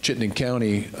ago. Chittenden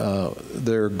County,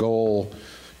 their goal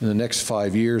in the next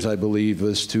 5 years, I believe,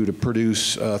 was to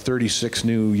produce 36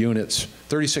 new units,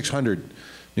 3,600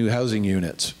 new housing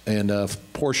units, and a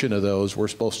portion of those were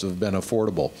supposed to have been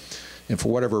affordable. And for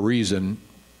whatever reason,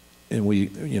 and we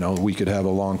could have a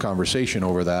long conversation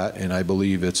over that, and I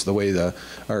believe it's the way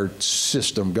our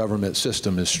government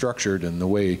system is structured, and the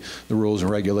way the rules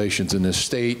and regulations in this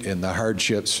state, and the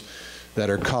hardships that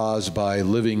are caused by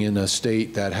living in a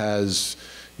state that has,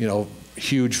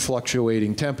 huge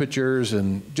fluctuating temperatures,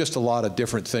 and just a lot of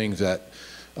different things that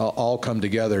all come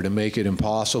together to make it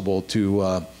impossible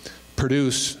to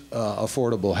produce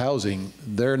affordable housing.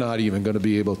 They're not even going to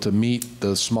be able to meet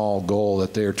the small goal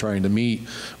that they're trying to meet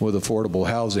with affordable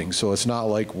housing. So it's not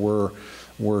like we're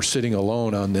sitting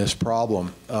alone on this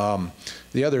problem.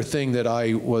 The other thing that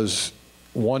I was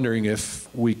wondering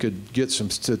if we could get some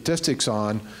statistics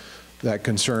on that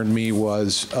concerned me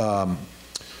was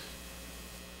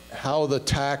how the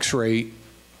tax rate,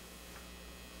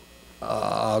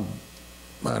 I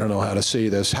don't know how to say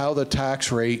this, how the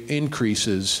tax rate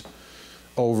increases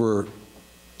over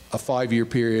a 5-year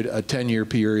period, a 10-year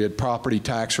period. Property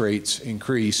tax rates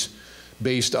increase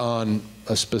based on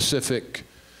a specific,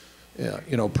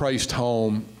 priced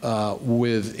home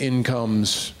with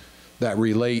incomes that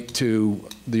relate to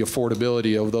the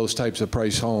affordability of those types of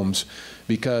price homes.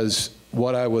 Because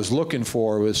what I was looking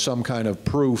for was some kind of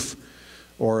proof,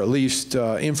 or at least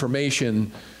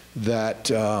information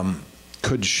that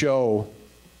could show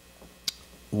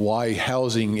why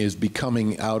housing is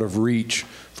becoming out of reach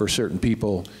for certain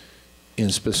people in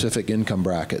specific income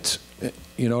brackets.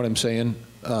 You know what I'm saying?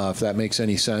 If that makes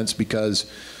any sense, because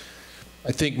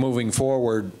I think moving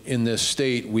forward in this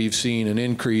state, we've seen an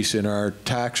increase in our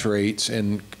tax rates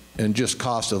and just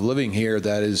cost of living here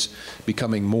that is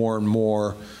becoming more and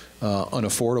more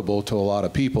unaffordable to a lot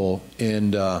of people.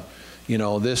 And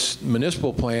this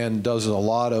municipal plan does a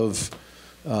lot of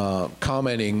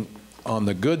commenting on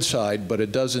the good side, but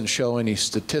it doesn't show any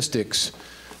statistics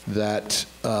that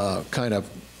kind of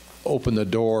open the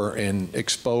door and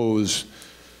expose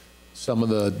some of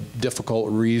the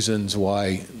difficult reasons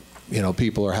why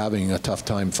people are having a tough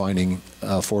time finding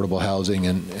affordable housing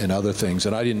and other things.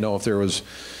 And I didn't know if there was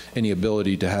any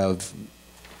ability to have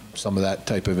some of that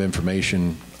type of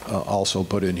information also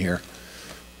put in here.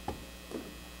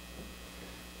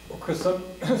 Well, Chris,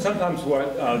 sometimes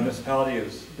what municipality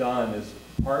has done is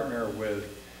partner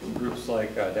with groups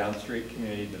like Down Street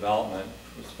Community Development,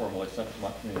 which was formerly Central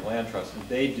Vermont Community Land Trust, and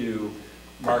they do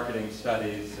marketing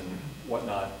studies and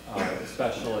whatnot,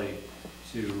 especially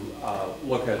to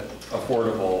look at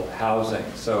affordable housing.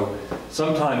 So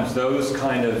sometimes those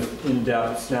kind of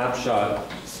in-depth snapshot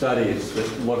studies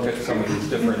that look at some of these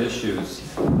different issues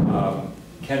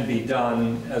can be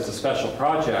done as a special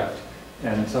project,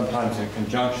 and sometimes in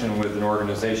conjunction with an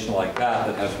organization like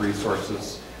that has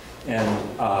resources.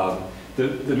 And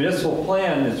the municipal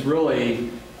plan is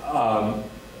really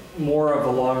more of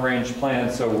a long-range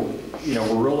plan, so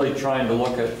we're really trying to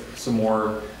look at some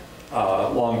more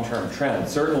long-term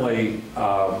trends. Certainly,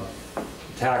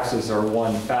 taxes are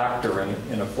one factor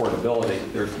in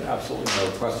affordability. There's absolutely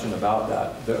no question about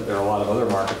that. There are a lot of other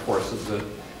market forces and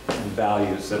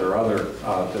values that are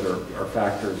are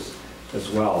factors as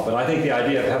well. But I think the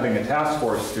idea of having a task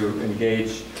force to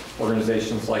engage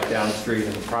organizations like Down Street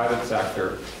and the private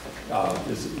sector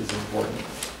is important.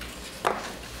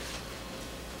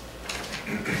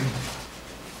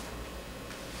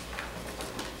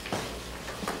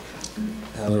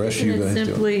 The rest of you Isn't it guys do it.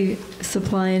 simply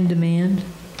supply and demand?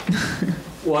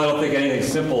 Well, I don't think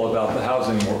anything's simple about the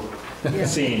housing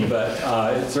scene, but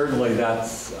certainly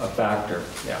that's a factor,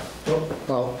 yeah.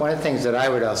 Well, one of the things that I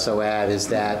would also add is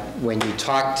that when you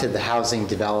talk to the housing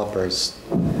developers,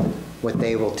 what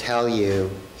they will tell you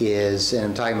is, and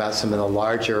I'm talking about some of the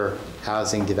larger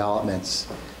housing developers,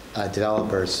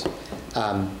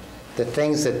 the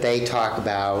things that they talk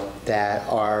about that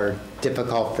are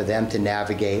difficult for them to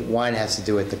navigate, one has to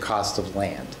do with the cost of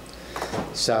land.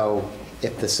 So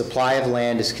if the supply of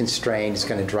land is constrained, it's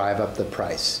going to drive up the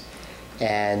price.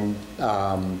 And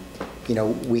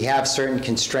we have certain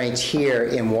constraints here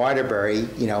in Waterbury.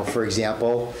 For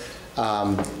example,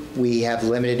 we have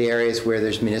limited areas where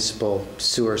there's municipal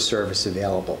sewer service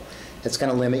available. That's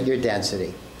going to limit your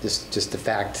density, just the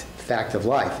fact of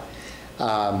life.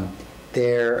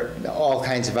 There are all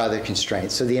kinds of other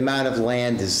constraints. So the amount of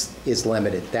land is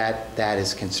limited. That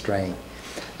is constrained.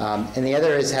 And the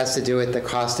other has to do with the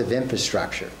cost of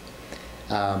infrastructure.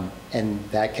 And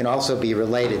that can also be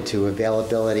related to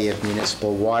availability of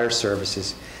municipal water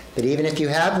services. But even if you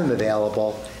have them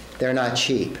available, they're not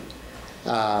cheap.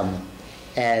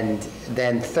 And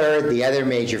then third, the other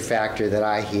major factor that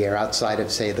I hear outside of,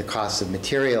 say, the cost of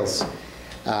materials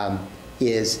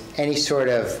is any sort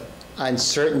of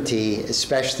uncertainty,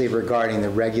 especially regarding the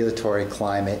regulatory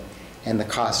climate and the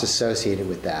costs associated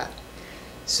with that.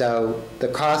 So the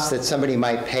cost that somebody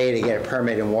might pay to get a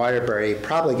permit in Waterbury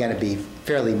probably going to be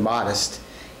fairly modest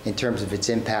in terms of its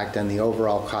impact on the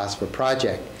overall cost of a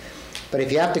project. But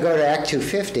if you have to go to Act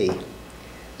 250,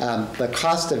 the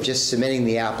cost of just submitting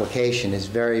the application is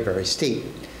very, very steep.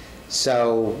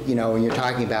 So, you know, when you're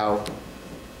talking about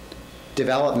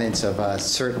developments of a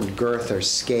certain girth or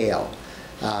scale,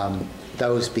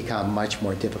 those become much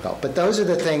more difficult. But those are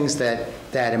the things that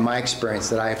in my experience,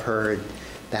 that I've heard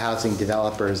the housing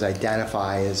developers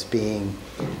identify as being,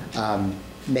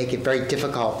 make it very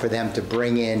difficult for them to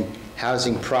bring in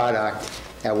housing product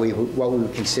at what we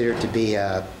would consider to be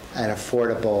an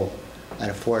affordable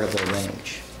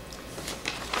range.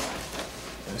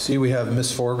 I see we have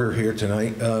Ms. Forger here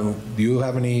tonight. Do you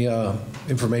have any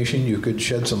information you could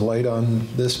shed some light on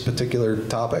this particular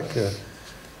topic?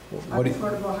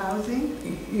 Affordable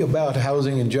housing? About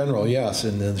housing in general, yes,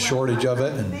 and the shortage of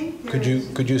it. And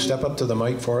could you step up to the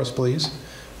mic for us, please?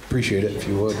 Appreciate it if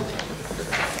you would.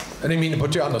 I didn't mean to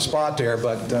put you on the spot there,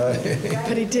 but.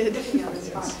 But he did.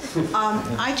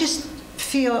 I just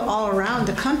feel all around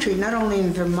the country, not only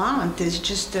in Vermont, there's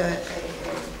just a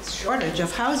shortage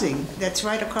of housing that's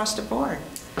right across the board.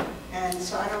 And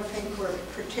so I don't think we're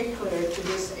particular to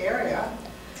this area.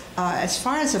 As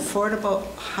far as affordable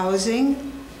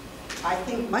housing, I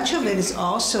think much of it is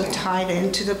also tied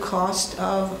into the cost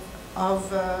of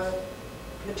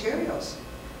materials.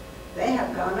 They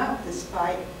have gone up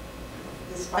despite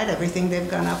everything. They've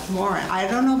gone up more. I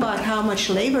don't know about how much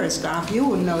labor has gone up. You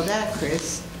would know that,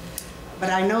 Chris. But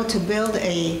I know to build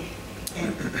a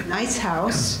nice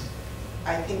house,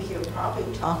 I think you're probably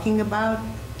talking about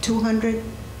 $200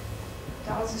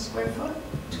 a square foot,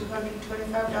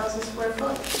 $225 a square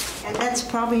foot. And that's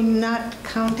probably not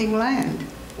counting land.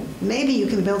 Maybe you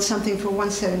can build something for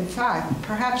 $175.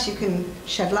 Perhaps you can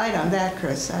shed light on that,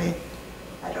 Chris. I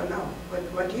don't know.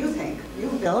 What do you think? You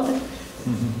build it?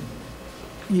 Mm-hmm.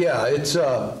 Yeah, it's,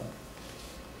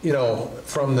 you know,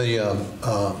 from the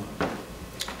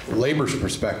labor's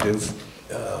perspective,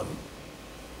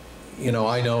 you know,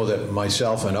 I know that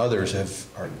myself and others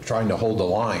are trying to hold the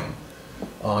line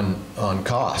on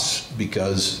costs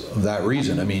because of that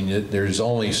reason. I mean, there's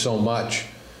only so much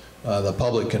the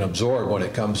public can absorb when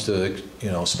it comes to,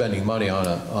 you know, spending money on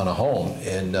a home.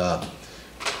 And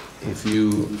if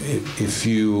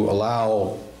you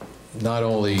allow not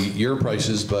only your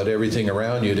prices but everything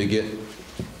around you to get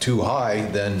too high,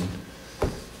 then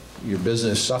your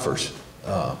business suffers.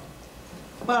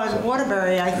 Well, in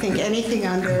Waterbury, I think anything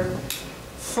under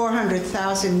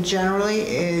 400,000 generally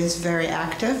is very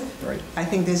active. Right. I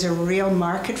think there's a real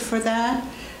market for that.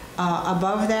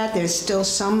 Above that, there's still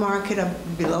some market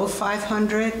below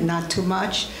 500, not too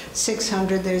much.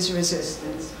 600, there's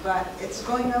resistance, but it's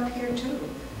going up here too.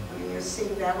 I mean, you're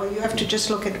seeing that. Well, you have to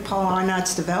just look at Paul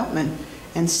Arnott's development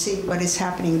and see what is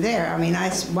happening there. I mean,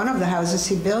 one of the houses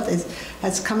he built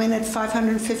has come in at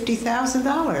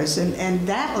 $550,000, and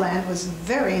that land was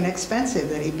very inexpensive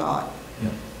that he bought.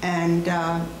 Yep. And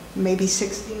maybe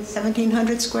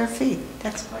 1,700 square feet.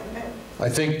 That's quite a bit. I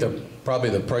think probably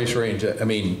the price range, I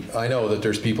mean, I know that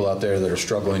there's people out there that are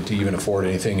struggling to even afford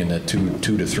anything in the two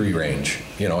to three range,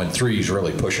 you know, and 3 is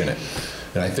really pushing it.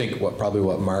 And I think probably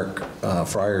what Mark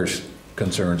Fryer's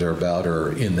concerns are about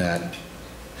are in that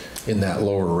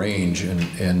lower range.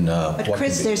 But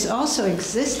Chris, there's also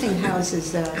existing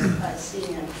houses that I see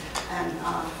in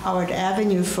Howard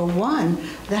Avenue for one.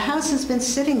 The house has been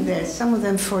sitting there, some of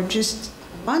them for just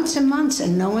months and months,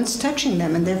 and no one's touching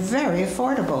them, and they're very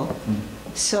affordable.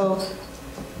 So,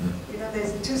 you know,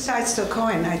 there's two sides to a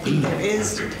coin. I think there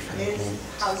is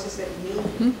houses that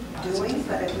need doing,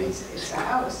 but at least it's a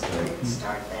house, so you can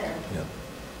start there. Yeah.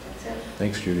 That's it.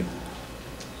 Thanks, Judy.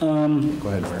 Go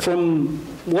ahead, Mark. From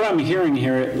what I'm hearing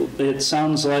here, it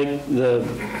sounds like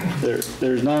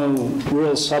there's no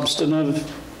real substantive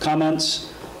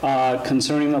comments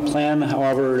concerning the plan.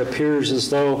 However, it appears as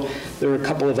though there are a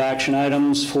couple of action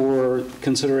items for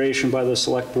consideration by the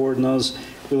Select Board, and those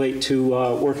relate to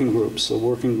working groups. The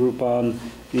working group on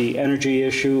the energy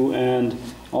issue and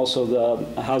also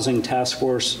the Housing Task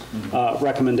Force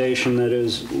recommendation that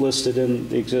is listed in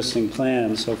the existing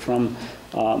plan. So from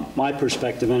my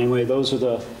perspective anyway, those are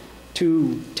the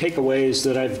two takeaways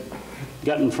that I've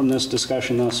gotten from this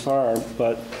discussion thus far.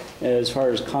 But as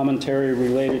far as commentary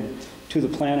related to the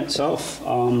plan itself,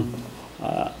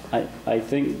 I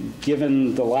think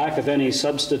given the lack of any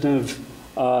substantive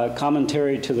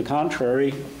commentary to the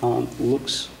contrary,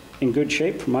 looks in good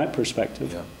shape from my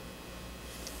perspective. Yeah.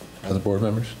 Other board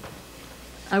members?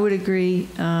 I would agree.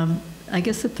 I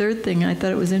guess the third thing, I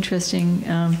thought it was interesting,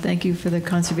 thank you for the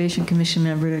Conservation Commission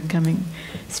member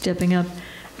stepping up.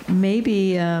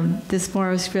 Maybe this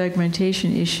forest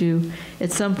fragmentation issue,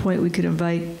 at some point we could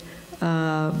invite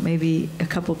maybe a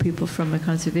couple people from the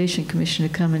Conservation Commission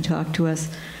to come and talk to us,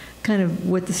 kind of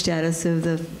what the status of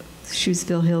the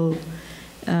Schutzville Hill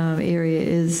area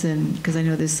is, and because I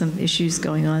know there's some issues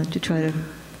going on to try to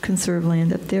conserve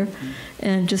land up there,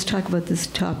 and just talk about this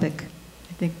topic,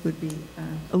 I think would be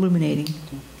illuminating.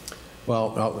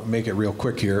 Well, I'll make it real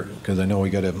quick here, because I know we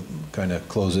got to kind of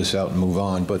close this out and move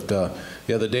on, but the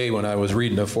other day when I was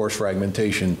reading the forest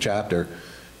fragmentation chapter,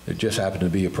 it just happened to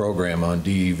be a program on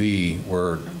DEV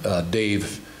where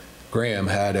Dave Graham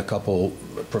had a couple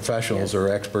professionals or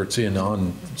experts in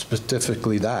on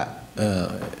specifically that.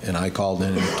 And I called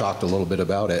in and talked a little bit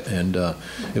about it, and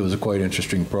it was a quite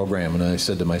interesting program. And I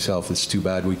said to myself, it's too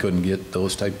bad we couldn't get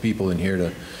those type of people in here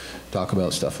to talk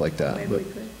about stuff like that. Maybe we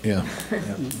could. Yeah.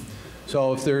 Yeah.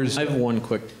 So if there's... I have one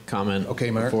quick comment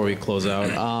before we close out.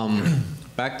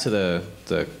 Back to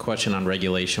the question on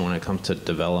regulation when it comes to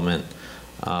development.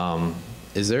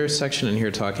 Is there a section in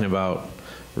here talking about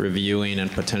reviewing and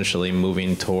potentially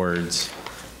moving towards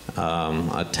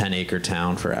a 10-acre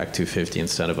town for Act 250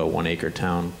 instead of a 1-acre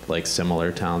town, like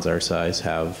similar towns our size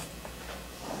have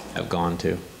gone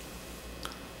to? I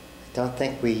don't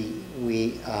think we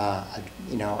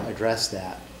address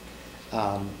that.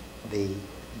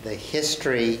 The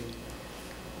history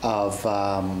of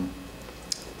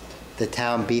the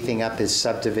town beefing up its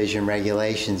subdivision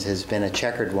regulations has been a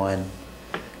checkered one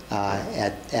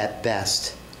at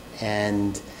best.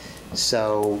 And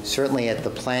so certainly at the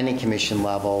Planning Commission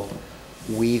level,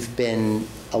 we've been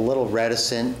a little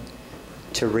reticent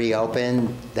to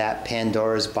reopen that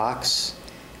Pandora's box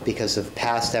because of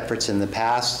past efforts in the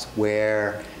past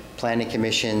where planning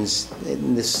commissions,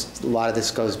 and a lot of this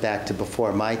goes back to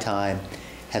before my time,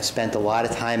 have spent a lot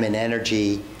of time and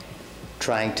energy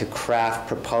trying to craft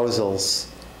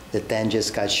proposals that then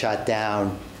just got shut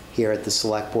down here at the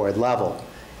select board level.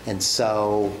 And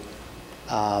so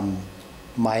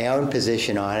my own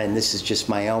position on it, and this is just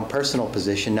my own personal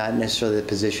position, not necessarily the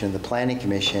position of the Planning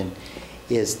Commission,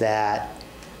 is that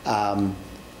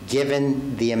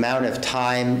given the amount of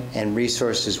time and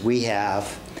resources we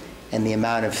have and the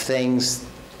amount of things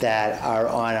that are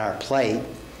on our plate,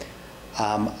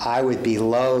 I would be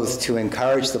loath to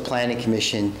encourage the Planning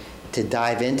Commission to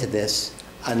dive into this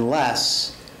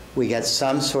unless we get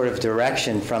some sort of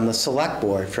direction from the Select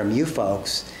Board, from you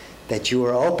folks, that you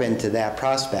are open to that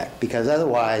prospect, because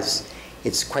otherwise,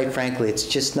 it's quite frankly, it's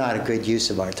just not a good use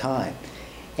of our time.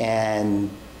 And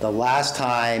the last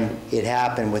time it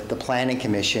happened with the Planning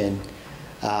Commission,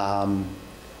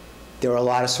 there were a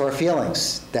lot of sore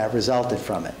feelings that resulted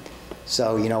from it.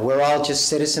 So, we're all just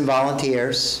citizen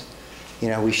volunteers.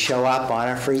 We show up on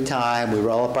our free time, we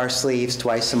roll up our sleeves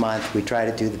twice a month, we try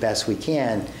to do the best we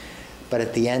can. But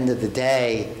at the end of the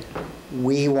day,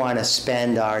 we want to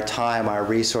spend our time, our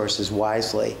resources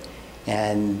wisely.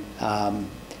 And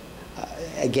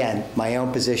again, my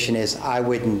own position is I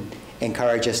wouldn't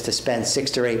encourage us to spend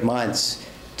 6 to 8 months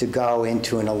to go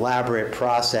into an elaborate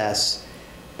process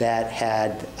that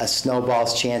had a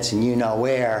snowball's chance and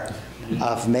where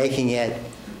of making it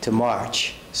to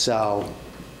March. So.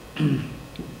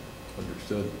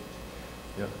 Understood.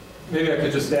 Yep. Maybe I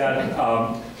could just add,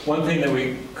 one thing that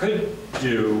we could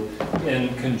do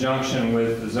in conjunction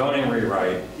with the zoning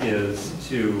rewrite is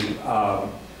to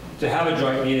have a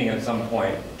joint meeting at some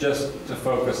point just to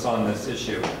focus on this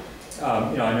issue.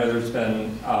 I know there's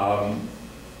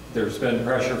been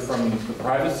pressure from the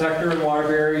private sector in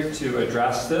Waterbury to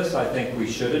address this. I think we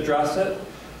should address it.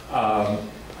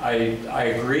 I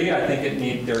agree. I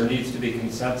think there needs to be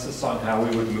consensus on how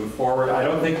we would move forward. I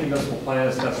don't think the municipal plan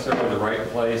is necessarily the right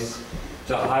place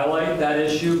to highlight that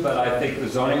issue, but I think the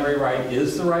zoning rewrite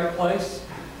is the right place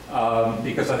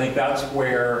because I think that's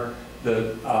where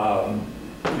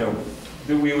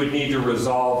we would need to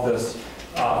resolve this.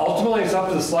 Ultimately, it's up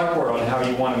to the select board on how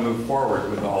you want to move forward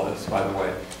with all this, by the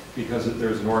way, because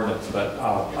there's an ordinance. But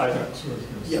I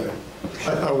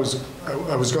was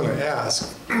going to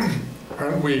ask,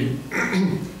 aren't we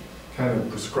kind of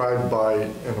prescribed by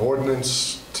an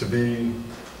ordinance to be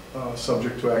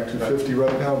subject to Act 250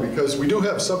 right now? Because we do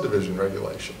have subdivision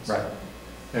regulations. Right.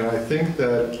 And I think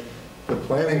that the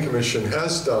Planning Commission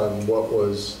has done what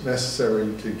was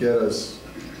necessary to get us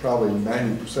probably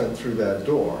 90% through that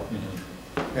door. Mm-hmm.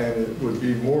 And it would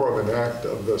be more of an act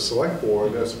of the Select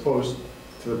Board as opposed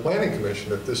to the Planning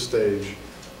Commission at this stage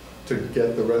to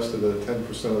get the rest of the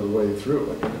 10% of the way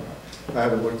through. I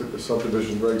haven't looked at the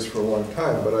subdivision regs for a long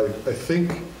time, but I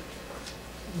think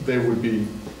they would be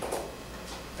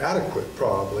adequate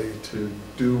probably to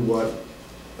do what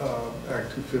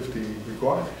Act 250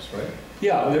 requires, right?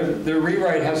 Yeah, the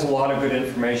rewrite has a lot of good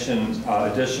information,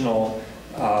 additional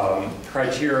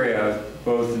criteria,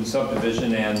 both in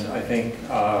subdivision and I think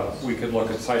we could look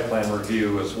at site plan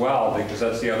review as well, because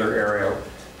that's the other area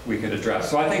we could address.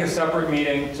 So I think a separate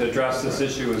meeting to address this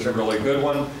issue is a really good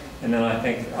one. And then I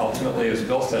think ultimately, as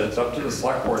Bill said, it's up to the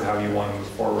select board how you want to move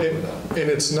forward with that. And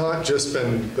it's not just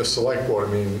been the select board.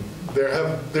 I mean,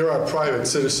 there are private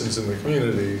citizens in the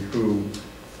community who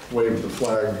wave the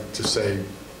flag to say,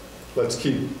 let's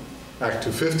keep Act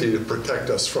 250 to protect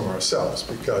us from ourselves,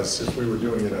 because if we were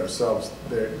doing it ourselves,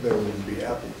 they wouldn't be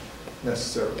happy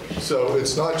necessarily. So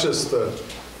it's not just the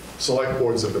select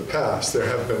boards of the past. There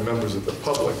have been members of the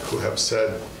public who have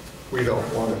said, we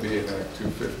don't want to be in Act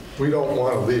 250. We don't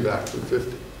want to leave Act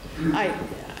 250.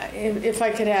 If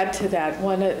I could add to that,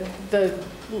 one of the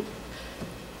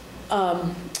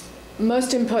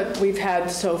most input we've had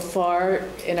so far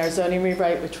in our zoning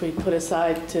rewrite, which we put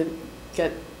aside to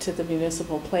get to the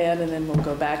municipal plan and then we'll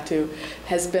go back to,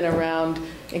 has been around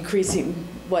increasing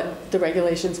what the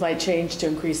regulations might change to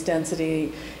increase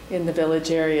density in the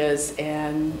village areas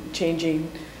and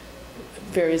changing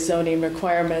various zoning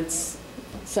requirements,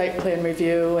 site plan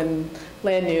review and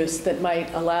land use that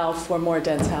might allow for more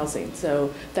dense housing.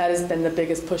 So that has been the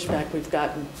biggest pushback we've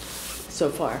gotten so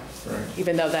far. Right.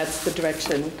 Even though that's the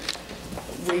direction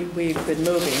we've been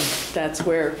moving, that's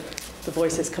where the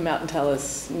voices come out and tell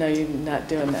us, no, you're not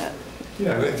doing that.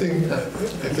 Yeah, and I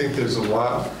think there's a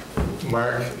lot.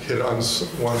 Mark hit on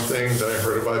one thing that I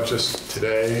heard about just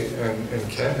today, and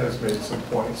Ken has made some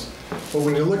points. But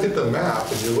when you look at the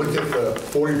map and you look at the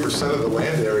 40% of the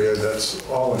land area that's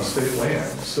all in state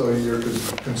land, so you're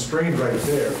constrained right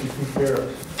there. If you compare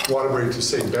Waterbury to,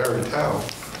 say, Barry Town,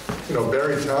 you know,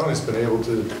 Barry Town has been able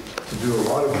to do a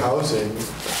lot of housing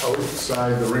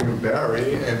outside the ring of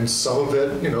Barry, and some of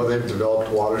it, you know, they've developed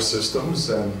water systems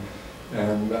and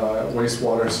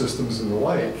wastewater systems and the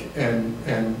like,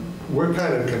 and we're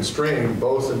kind of constrained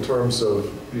both in terms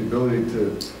of the ability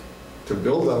to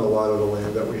build on a lot of the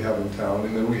land that we have in town,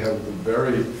 and then we have the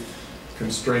very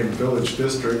constrained village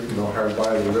district, you know, hard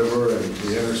by the river and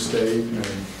the interstate and,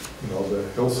 you know, the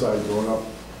hillside going up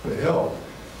the hill.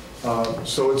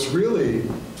 So it's really,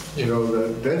 you know,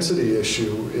 the density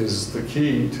issue is the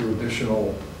key to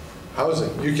additional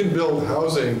housing. You can build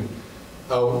housing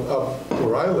up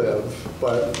where I live,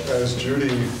 but as Judy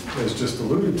has just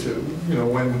alluded to, you know,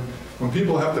 when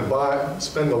people have to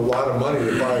spend a lot of money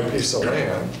to buy a piece of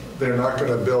land, they're not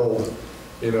going to build,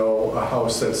 you know, a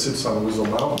house that sits on Weasel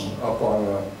Mountain up on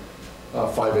a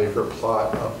 5-acre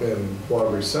plot up in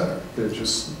Waterbury Center.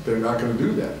 They're not going to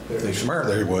do that. They're smart,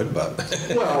 they would, but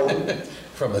Well,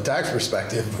 from the tax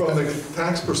perspective. from the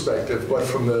tax perspective, but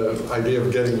from the idea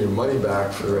of getting your money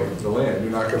back for the land,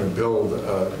 you're not going to build,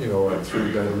 you know, a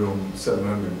 3-bedroom,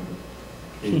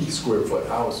 780 square foot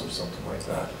house or something like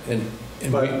that.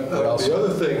 But the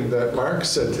other thing that Mark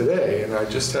said today, and I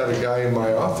just had a guy in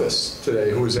my office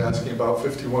today who was asking about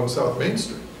 51 South Main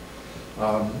Street.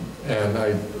 And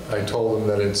I told him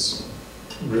that it's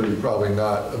really probably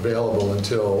not available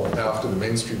until after the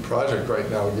Main Street project right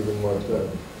now, given what the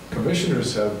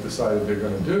commissioners have decided they're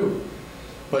going to do.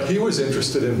 But he was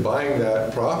interested in buying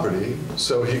that property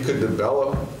so he could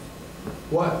develop,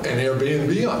 what, an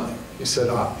Airbnb on it. He said,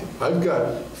 I've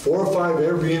got 4 or 5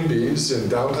 Airbnbs in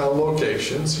downtown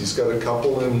locations. He's got a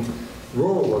couple in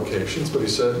rural locations, but he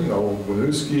said, you know,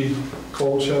 Winooski,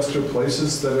 Colchester,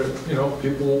 places that are, you know,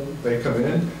 people, they come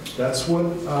in. That's what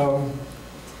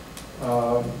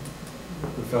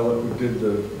the fellow who did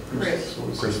the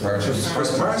Chris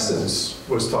Parsons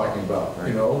was talking about,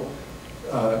 you know,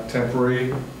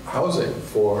 temporary housing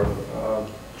for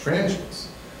transients.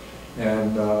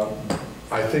 And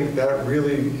I think that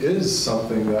really is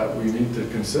something that we need to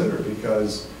consider,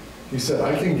 because he said,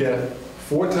 I can get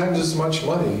 4 times as much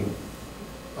money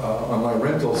on my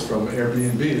rentals from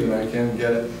Airbnb than I can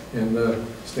get in the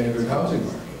standard housing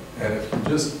market. And if you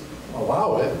just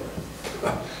allow it,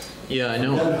 yeah, I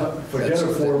know. Forget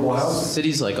affordable housing.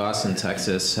 Cities like Austin,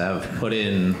 Texas have put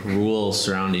in rules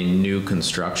surrounding new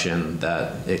construction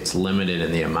that it's limited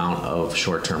in the amount of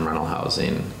short-term rental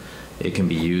housing it can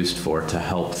be used for to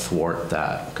help thwart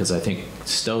that. Because I think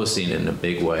Stowe's seen it in a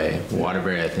big way.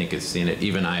 Waterbury, I think, has seen it.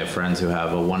 Even I have friends who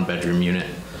have a 1-bedroom unit.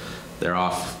 They're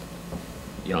off,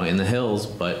 you know, in the hills,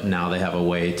 but now they have a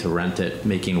way to rent it,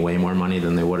 making way more money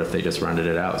than they would if they just rented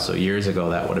it out. So years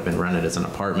ago, that would have been rented as an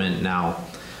apartment. Now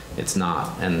it's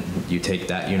not. And you take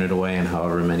that unit away, and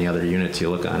however many other units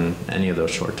you look on any of those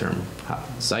short-term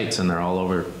sites, and they're all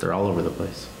over the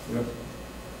place. Yep.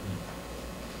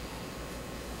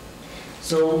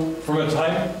 So from a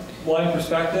timeline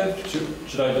perspective,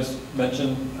 should I just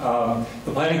mention,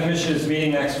 the Planning Commission is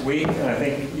meeting next week, and I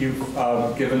think you've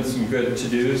given some good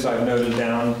to-dos. I've noted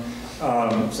down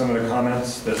some of the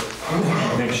comments that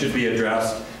I think should be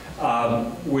addressed.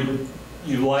 Would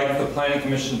you like the Planning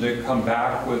Commission to come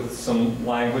back with some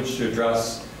language to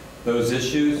address those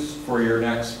issues for your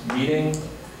next meeting?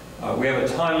 We have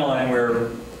a timeline where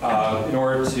in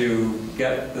order to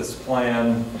get this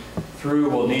plan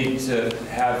through, we'll need to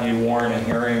have you warn a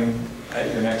hearing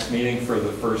at your next meeting for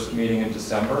the first meeting in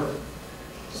December.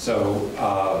 So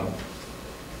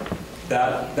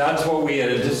that's what we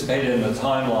had anticipated in the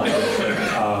timeline.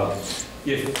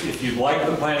 If you'd like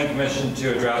the Planning Commission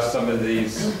to address some of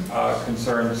these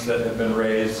concerns that have been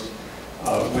raised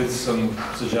with some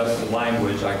suggested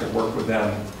language, I could work with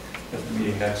them at the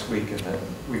meeting next week, and then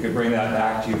we could bring that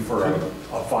back to you for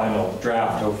a final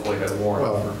draft, hopefully, that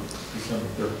warrant for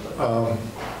December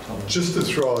 3rd. Just to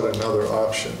throw out another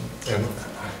option, and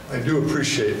I do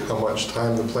appreciate how much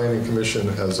time the Planning Commission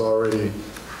has already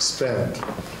spent.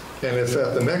 And if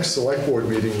at the next Select Board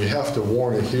meeting you have to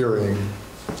warn a hearing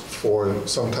for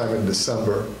sometime in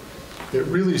December, it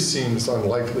really seems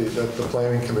unlikely that the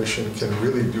Planning Commission can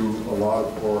really do a lot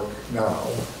of work now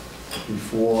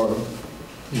before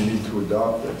you need to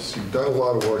adopt this. You've done a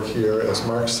lot of work here. As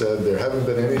Mark said, there haven't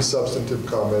been any substantive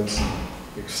comments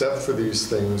except for these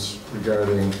things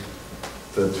regarding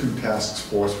the 2 task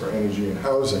force for energy and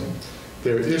housing.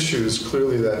 There are issues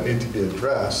clearly that need to be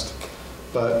addressed,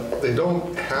 but they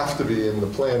don't have to be in the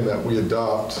plan that we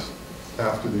adopt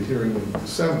after the hearing in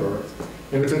December.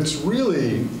 And if it's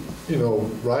really,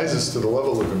 rises to the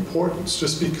level of importance,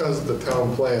 just because the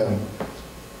town plan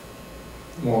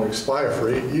won't expire for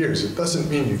 8 years, it doesn't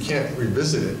mean you can't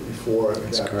revisit it before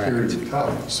that period of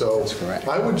time. So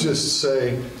I would just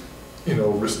say,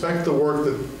 respect the work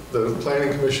that the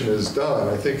Planning Commission has done.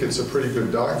 I think it's a pretty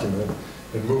good document,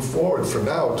 and move forward for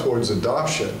now towards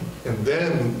adoption. And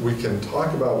then we can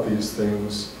talk about these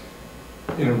things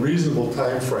in a reasonable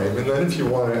time frame. And then if you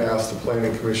want to ask the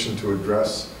Planning Commission to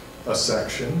address a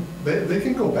section, they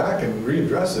can go back and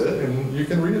readdress it, and you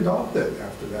can re-adopt it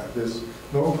after that. There's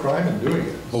no crime in doing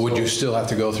it. But would you still have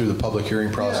to go through the public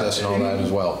hearing process and all that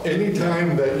as well?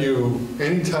 Anytime that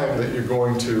you're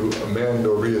going to amend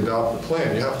or re-adopt the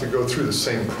plan, you have to go through the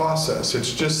same process.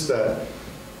 It's just that,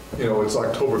 it's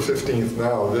October 15th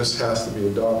now. This has to be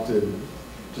adopted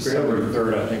December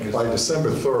 3rd, I think. By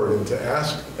December 3rd, and to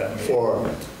ask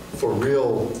for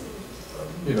real,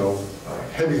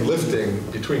 heavy lifting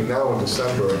between now and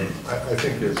December, I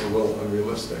think is a little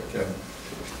unrealistic.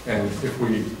 And if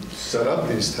we set up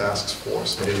these task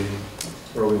force maybe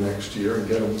early next year and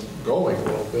get them going a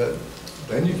little bit,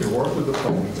 then you can work with the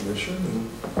Planning Commission.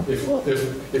 And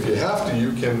if you have to,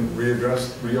 you can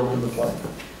reopen the plan.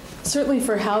 Certainly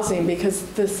for housing, because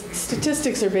the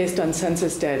statistics are based on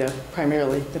census data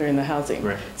primarily that are in the housing.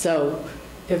 Right. So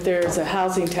if there's a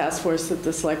housing task force that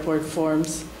the Select Board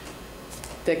forms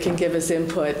that can give us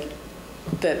input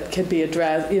that can be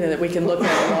addressed, that we can look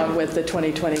at along with the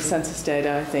 2020 census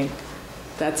data, I think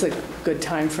that's a good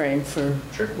time frame for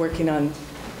working on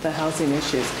the housing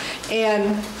issues.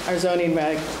 And our zoning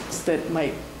regs that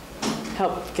might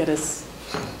help get us,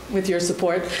 with your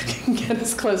support, get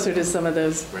us closer to some of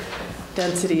those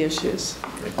density issues.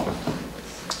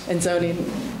 And zoning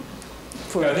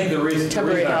for I think the reason I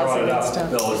temporary brought housing it and up, stuff.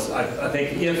 Bill, is I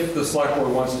think if the Select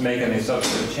Board wants to make any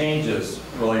substantive changes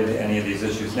related to any of these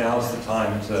issues, now's the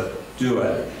time to do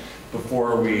it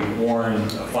before we warn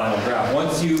a final draft.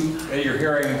 Once at your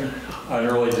hearing in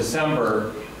early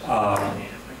December,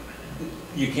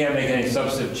 you can't make any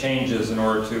substantive changes in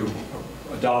order to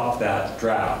adopt that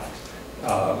draft.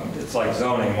 It's like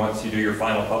zoning. Once you do your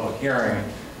final public hearing,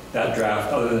 that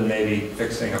draft, other than maybe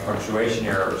fixing a punctuation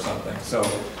error or something. So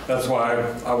that's why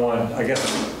I want, I guess,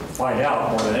 find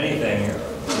out more than anything.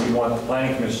 We want the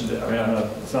Planning Commission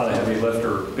to, it's not a heavy lift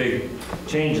or big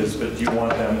changes, but do you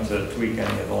want them to tweak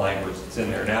any of the language that's in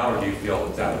there now, or do you feel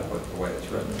it's adequate the way it's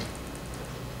written?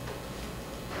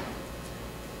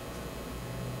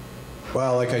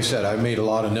 Well, like I said, I made a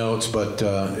lot of notes, but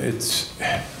it's,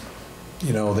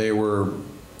 they were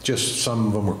just, some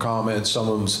of them were comments, some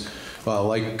of them's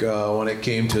like when it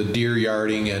came to deer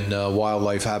yarding and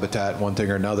wildlife habitat, one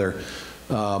thing or another.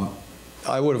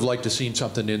 I would have liked to seen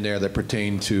something in there that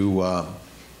pertained to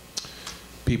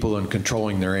people and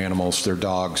controlling their animals, their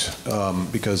dogs,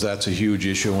 because that's a huge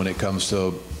issue when it comes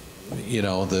to,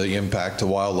 the impact to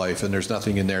wildlife. And there's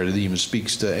nothing in there that even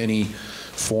speaks to any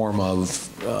form of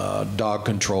dog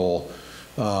control.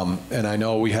 And I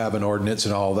know we have an ordinance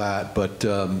and all that, but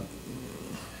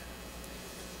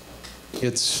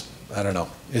I don't know.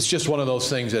 It's just one of those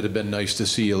things that have been nice to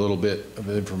see a little bit of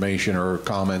information or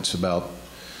comments about,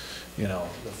 you know,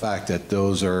 the fact that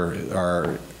those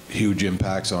are huge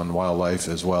impacts on wildlife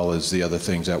as well as the other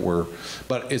things that were,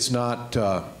 but it's not,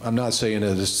 I'm not saying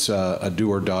that it's a do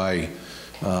or die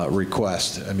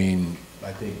request. I mean,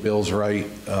 I think Bill's right.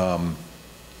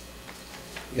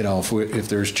 You know, if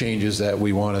there's changes that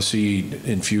we want to see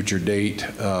in future date,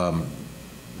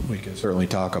 we can certainly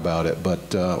talk about it.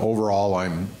 But overall,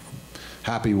 I'm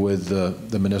happy with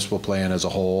the municipal plan as a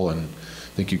whole, and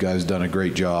I think you guys have done a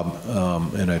great job.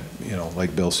 And I, you know,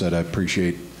 like Bill said, I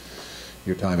appreciate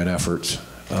your time and efforts.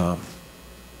 So.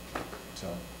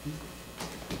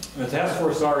 The task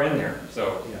force are in there,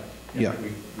 so Yeah.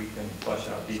 we can flesh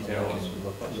out details.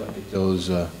 Those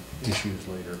issues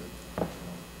later.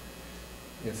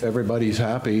 If everybody's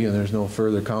happy and there's no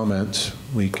further comments,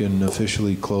 we can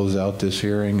officially close out this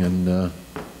hearing and. Can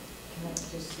I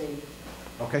just say?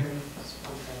 Okay.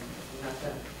 Not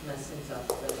to mess things up,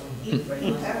 but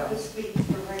everybody wants to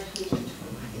go.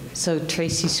 So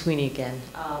Tracy Sweeney again.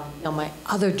 Now my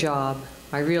other job,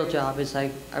 my real job is I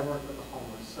work with the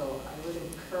homeless. So I would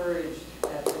encourage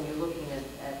that when you're looking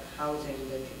at housing,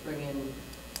 that you bring in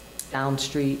Down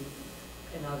Street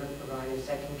and other providers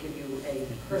that can give you a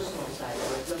personal side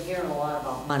of it. I'm hearing a lot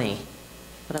about money,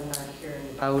 but I'm not hearing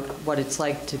about what it's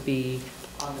like to be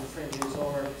on the fringes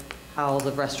or how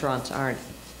the restaurants aren't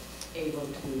able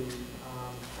to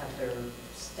have their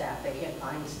staff. They can't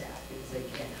find staff because they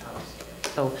can't house here.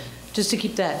 So just to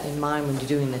keep that in mind when you're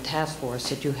doing the task force,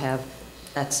 that you have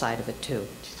that side of it too.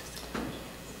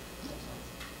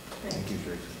 Thank you,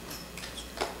 Tracy.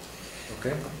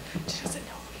 Okay.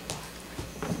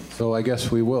 So I guess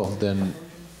we will then,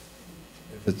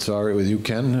 if it's all right with you,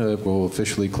 Ken, we'll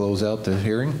officially close out the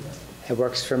hearing. It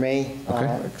works for me.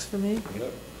 Okay. Works for me.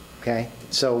 Okay,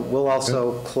 so we'll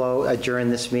also adjourn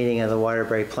this meeting of the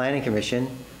Waterbury Planning Commission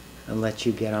and let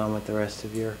you get on with the rest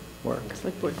of your work.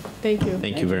 Selectboard. Thank you.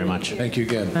 Thank you very much. Thank you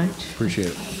again. Right. Appreciate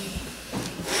it.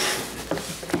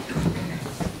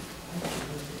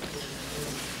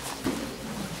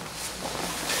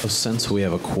 Since we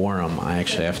have a quorum, I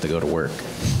actually have to go to work.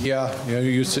 Yeah,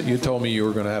 you told me you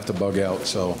were going to have to bug out,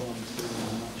 so.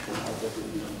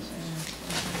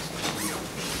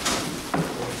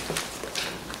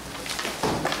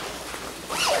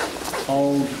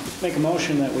 I'll make a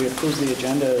motion that we approve the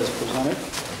agenda as presented.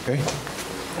 Okay.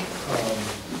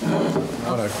 I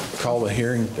want to call the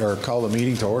hearing, or call the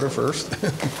meeting to order first.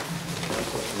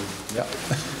 Yeah.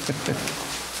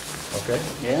 Okay.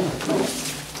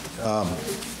 Yeah.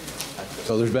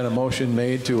 So there's been a motion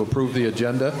made to approve the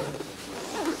agenda.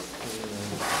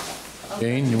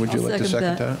 Jane, would you I'll like to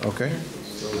second second that. that? Okay.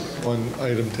 One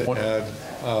item to add,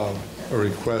 a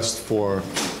request for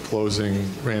closing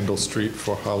Randall Street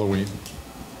for Halloween.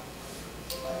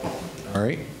 All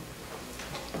right.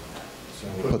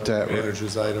 Put that.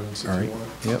 Manager's items if All you right.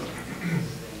 want. Yep.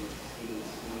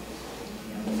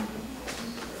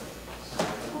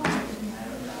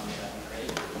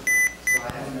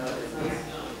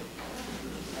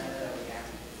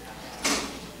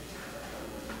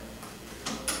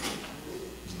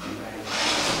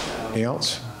 Anything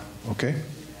else? Okay.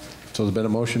 So there's been a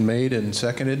motion made and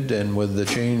seconded, and with the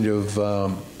change of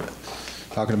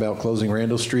talking about closing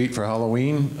Randall Street for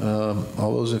Halloween,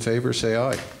 all those in favor say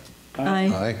aye. Aye.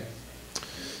 Aye.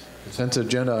 Consent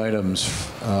agenda items.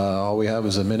 All we have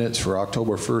is the minutes for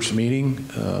October 1st meeting.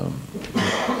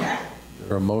 Is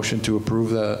there a motion to approve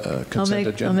the consent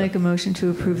agenda? I'll make a motion to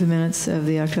approve the minutes of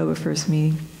the October 1st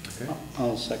meeting. Okay.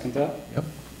 I'll second that. Yep.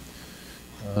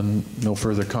 No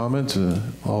further comments.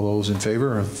 All those in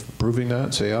favor of approving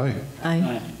that, say aye.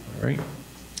 Aye. All right.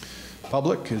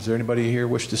 Public, is there anybody here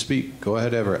wish to speak? Go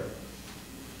ahead, Everett.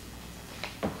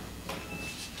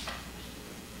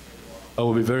 I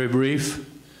will be very brief.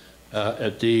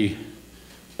 At the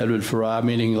Edward Farrar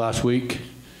meeting last week,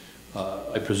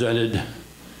 I presented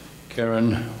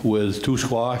Karen with 2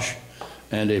 squash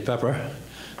and a pepper.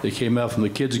 They came out from the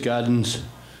kids' gardens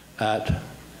at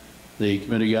the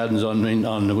community gardens on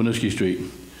Winooski Street.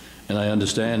 And I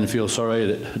understand and feel sorry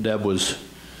that Deb was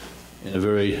in a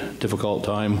very difficult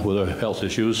time with her health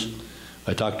issues.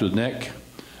 I talked with Nick,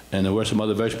 and there were some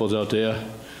other vegetables out there.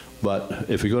 But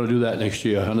if you're going to do that next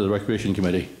year under the Recreation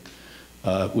Committee,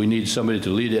 we need somebody to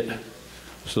lead it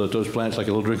so that those plants like a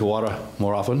little drink of water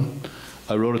more often.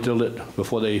 I rototilled it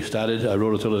before they started. I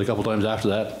rototilled it a couple times after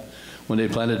that. When they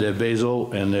planted their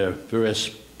basil and their various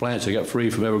plants they got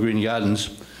free from Evergreen Gardens,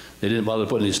 they didn't bother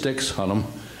putting any sticks on them,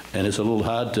 and it's a little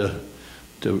hard to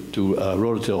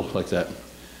rototill like that.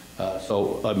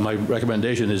 So my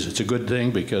recommendation is it's a good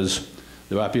thing because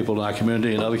there are people in our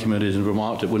community and other communities in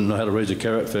Vermont that wouldn't know how to raise a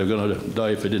carrot if they're going to die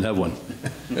if they didn't have one.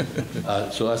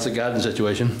 So that's the garden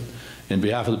situation. In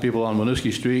behalf of the people on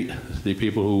Winooski Street, the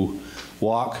people who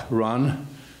walk, run,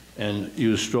 and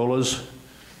use strollers,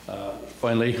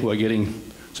 finally, we're getting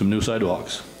some new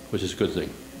sidewalks, which is a good thing.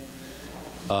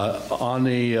 On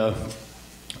the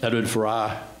Edward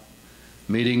Farrar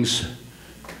meetings,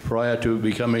 prior to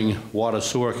becoming water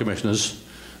sewer commissioners,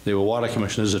 they were water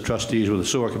commissioners, the trustees were the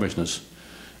sewer commissioners.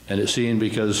 And it's seen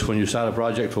because when you start a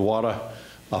project for water,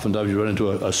 oftentimes you run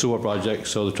into a sewer project,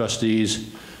 so the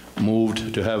trustees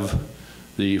moved to have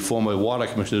the former water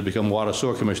commissioners become water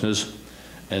sewer commissioners,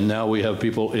 and now we have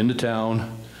people in the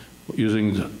town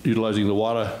utilizing the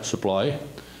water supply,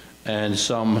 and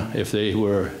some, if they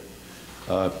were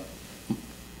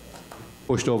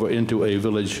pushed over into a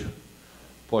village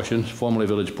portion, formerly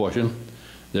village portion,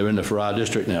 they're in the Farrar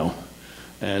district now.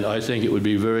 And I think it would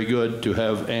be very good to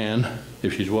have Ann,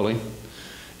 if she's willing,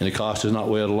 and the cost is not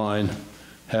way out of line,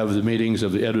 have the meetings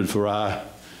of the Edward Farrar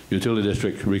Utility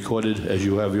District recorded as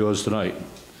you have yours tonight.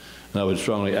 And I would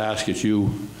strongly ask that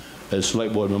you, as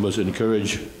select board members,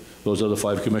 encourage those other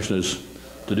 5 commissioners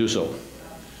to do so.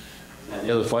 And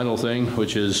the other final thing,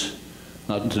 which is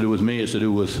nothing to do with me, it's to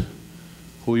do with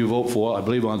who you vote for. I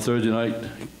believe on Thursday night,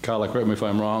 Carla, correct me if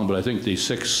I'm wrong, but I think the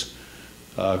 6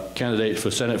 candidates for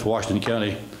Senate for Washington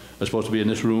County are supposed to be in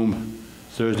this room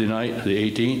Thursday night,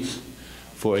 the 18th,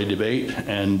 for a debate.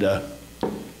 And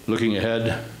looking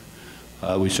ahead,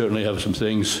 we certainly have some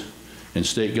things in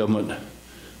state government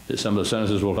that some of the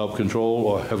senators will help control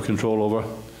or have control over.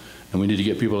 And we need to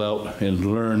get people out and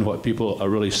learn what people are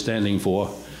really standing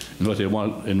for and what they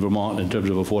want in Vermont in terms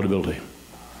of affordability.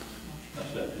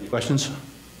 That's it. Any questions?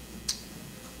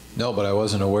 No, but I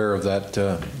wasn't aware of that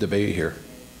debate here.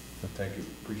 Thank you.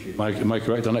 Appreciate it. Am I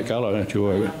correct on that, Carla? Aren't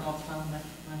you?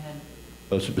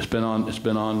 It's been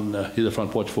on either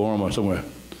Front Porch Forum or somewhere.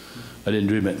 I didn't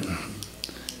dream it.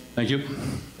 Thank you.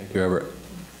 Thank you, Everett.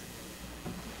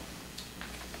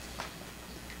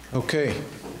 Okay.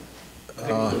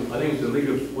 I think it's the League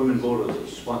of Women Voters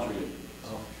that's sponsoring it.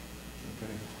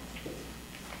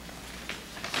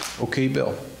 Okay,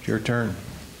 Bill, it's your turn.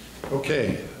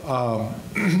 Okay,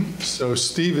 so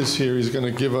Steve is here. He's going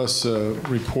to give us a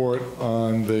report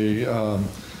on the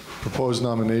proposed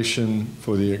nomination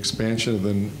for the expansion of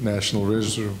the National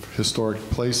Register of Historic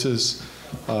Places.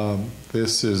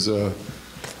 This is a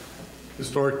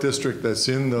historic district that's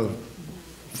in the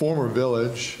former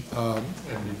village, and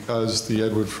because the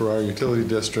Edward Farrar Utility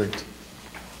District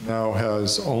now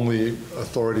has only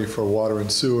authority for water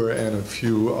and sewer and a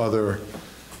few other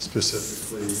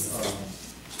specifically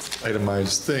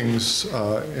itemized things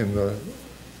in the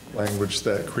language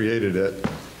that created it.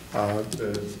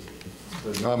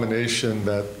 The nomination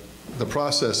that the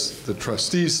process the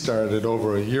trustees started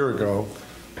over a year ago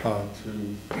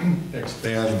to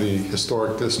expand the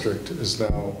historic district is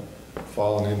now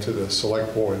fallen into the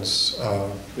select board's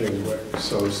bailiwick.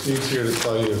 So Steve's here to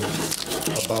tell you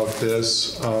about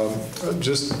this.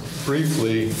 Just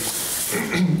briefly,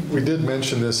 we did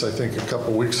mention this, I think, a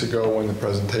couple weeks ago when the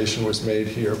presentation was made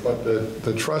here, but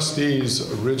the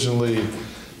trustees originally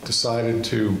decided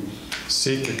to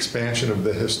seek expansion of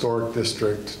the historic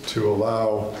district to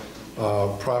allow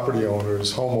property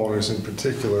owners, homeowners in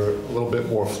particular, a little bit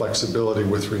more flexibility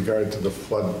with regard to the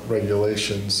flood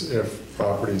regulations if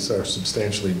properties are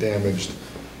substantially damaged.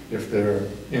 If they're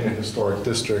in a historic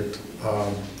district,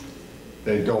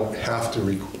 they don't have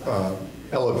to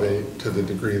elevate to the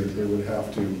degree that they would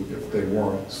have to if they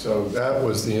weren't. So that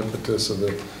was the impetus of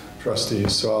the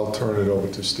trustees. So I'll turn it over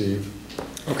to Steve.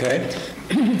 Okay.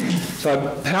 So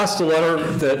I passed a letter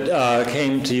that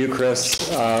came to you, Chris,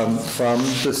 from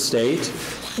the state,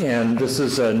 and this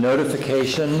is a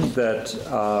notification that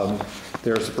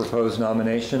there's a proposed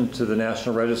nomination to the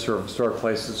National Register of Historic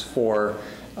Places for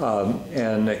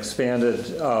an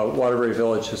expanded Waterbury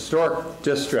Village Historic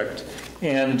District.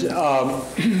 And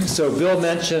so Bill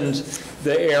mentioned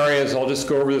the areas. I'll just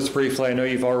go over this briefly. I know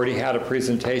you've already had a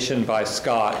presentation by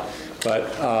Scott,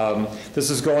 but this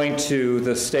is going to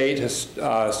the State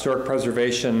Historic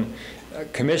Preservation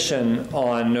Commission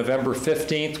on November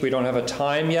 15th. We don't have a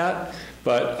time yet,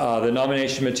 but the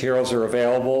nomination materials are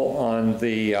available on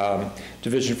the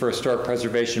Division for Historic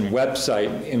Preservation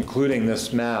website, including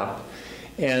this map.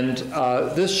 And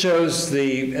this shows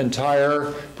the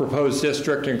entire proposed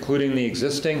district, including the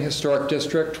existing historic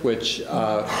district, which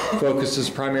focuses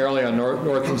primarily on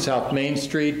North and South Main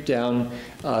Street, down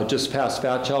just past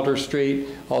Batchelder Street.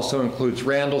 Also includes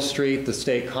Randall Street, the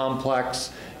State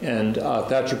Complex, and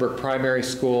Thatcher Brook Primary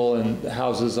School, and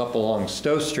houses up along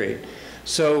Stowe Street.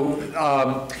 So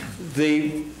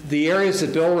the areas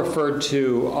that Bill referred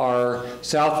to are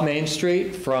South Main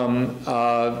Street from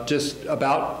just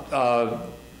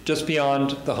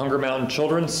beyond the Hunger Mountain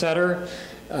Children's Center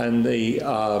and the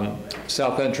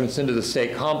south entrance into the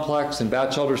state complex, and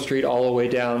Batchelder Street all the way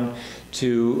down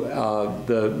to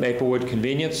the Maplewood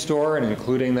convenience store and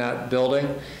including that building.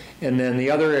 And then the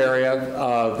other area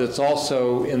that's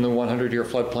also in the 100-year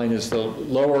floodplain is the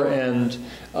lower end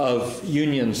of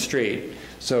Union Street.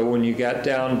 So when you get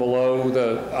down below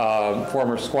the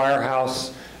former Squire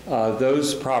House,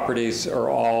 those properties are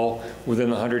all within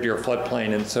the 100-year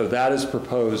floodplain, and so that is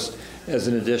proposed as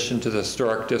an addition to the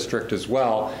historic district as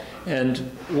well. And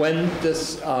when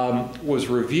this was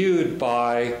reviewed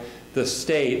by the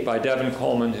state, by Devin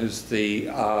Coleman, who's the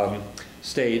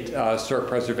state historic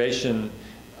preservation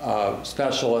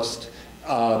specialist,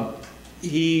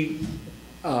 he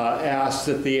asked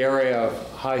that the area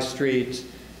of High Street,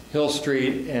 Hill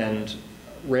Street, and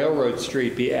Railroad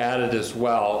Street be added as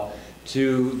well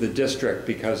to the district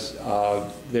because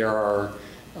there are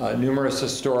numerous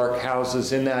historic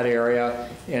houses in that area,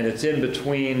 and it's in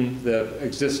between the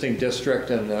existing district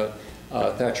and the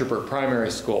Thatcherburg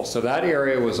Primary School. So that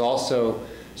area was also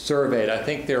surveyed. I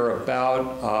think there are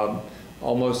about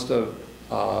almost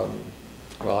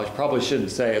well, I probably shouldn't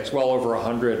say, it's well over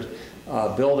 100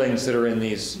 buildings that are in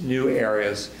these new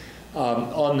areas.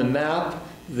 On the map,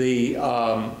 the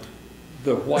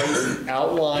white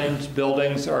outlined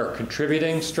buildings are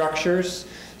contributing structures.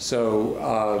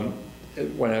 So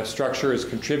when a structure is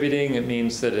contributing, it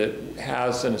means that it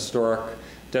has an historic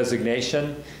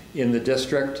designation in the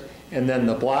district. And then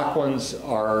the black ones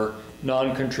are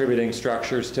non-contributing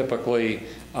structures, typically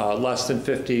less than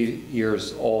 50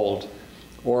 years old,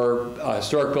 or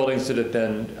historic buildings that have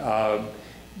been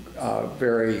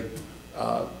very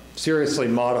seriously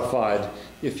modified,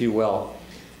 if you will.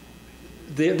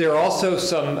 There are also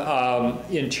some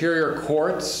interior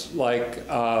courts, like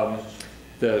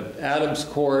the Adams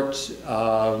Court,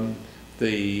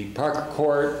 the Parker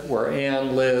Court, where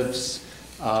Anne lives,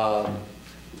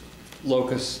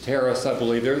 Locust Terrace, I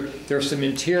believe. There are some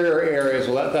interior areas,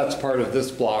 well, that's part of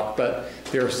this block, but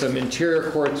there are some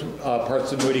interior courts,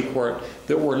 parts of Moody Court,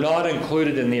 that were not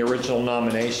included in the original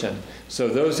nomination. So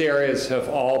those areas have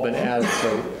all been added.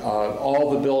 So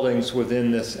all the buildings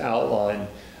within this outline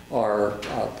are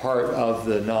part of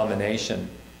the nomination.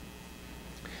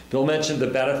 Bill mentioned the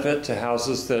benefit to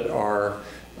houses that are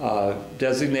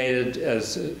designated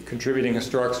as contributing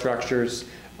historic structures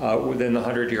within the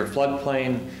 100-year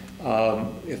floodplain.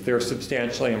 If they're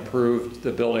substantially improved,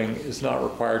 the building is not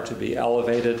required to be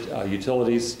elevated.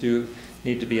 Utilities do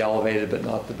need to be elevated, but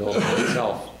not the building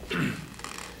itself.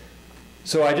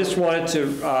 So I just wanted to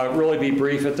really be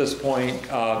brief at this point,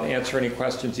 answer any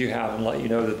questions you have, and let you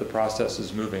know that the process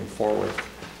is moving forward.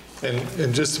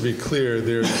 And just to be clear,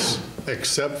 there's,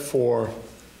 except for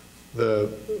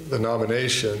the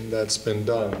nomination that's been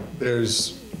done,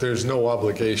 there's no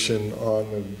obligation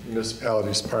on the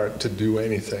municipality's part to do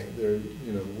anything. There,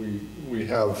 you know, we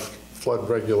have flood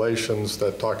regulations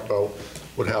that talk about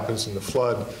what happens in the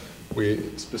flood. We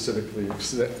specifically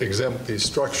exempt these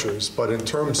structures, but in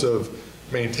terms of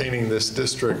maintaining this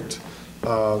district,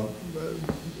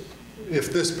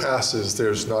 if this passes,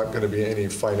 there's not going to be any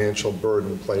financial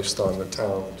burden placed on the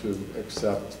town to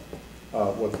accept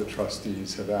what the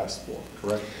trustees have asked for,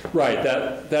 correct? Right,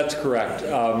 that's correct.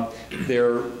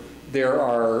 There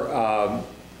are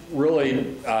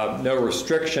really no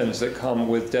restrictions that come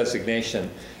with designation.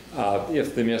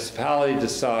 If the municipality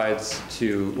decides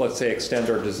to, let's say, extend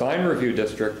our design review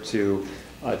district to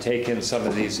take in some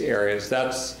of these areas,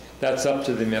 that's up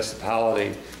to the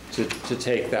municipality to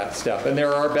take that step. And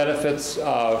there are benefits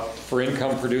for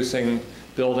income producing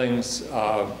buildings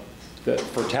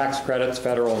for tax credits,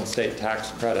 federal and state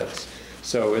tax credits.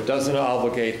 So it doesn't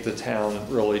obligate the town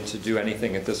really to do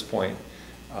anything at this point.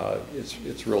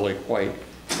 It's really quite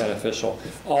beneficial.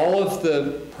 All of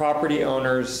the property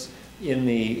owners in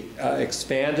the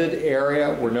expanded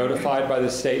area were notified by the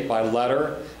state by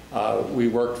letter. We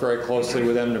worked very closely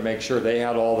with them to make sure they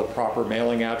had all the proper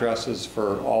mailing addresses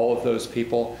for all of those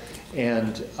people.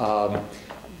 And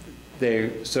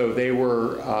they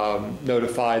were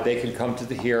notified. They can come to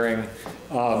the hearing.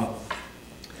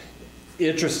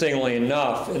 Interestingly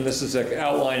enough, and this is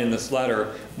outlined in this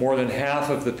letter, more than half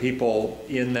of the people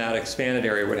in that expanded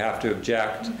area would have to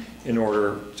object in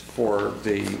order for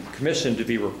the commission to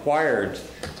be required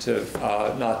to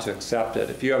not to accept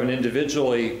it. If you have an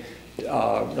individually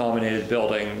nominated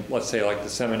building, let's say like the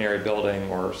seminary building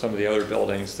or some of the other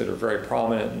buildings that are very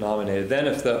prominent and nominated, then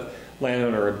if the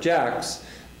landowner objects,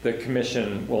 the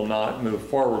commission will not move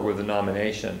forward with the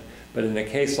nomination. But in a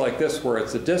case like this where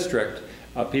it's a district,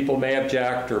 people may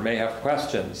object or may have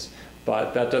questions,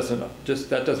 but that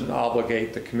doesn't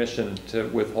obligate the commission to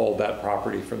withhold that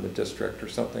property from the district or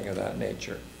something of that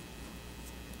nature.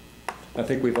 I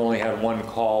think we've only had one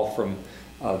call from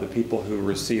the people who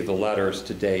received the letters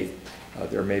to date.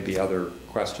 There may be other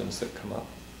questions that come up.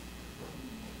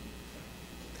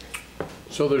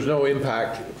 So there's no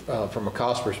impact from a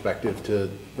cost perspective to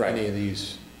any of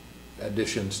these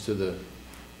additions to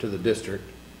the district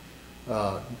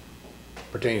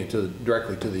pertaining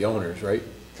directly to the owners, right?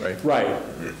 Right,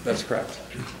 that's correct.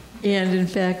 And in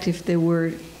fact, if there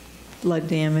were flood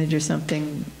damage or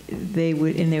something, and they were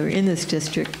in this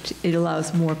district, it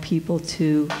allows more people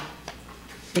to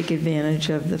take advantage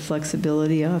of the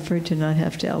flexibility offered to not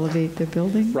have to elevate their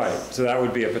building. Right, so that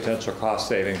would be a potential cost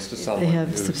savings to someone They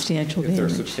have substantial if they're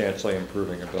damage. substantially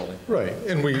improving a building. Right,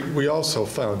 and we also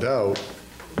found out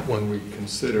when we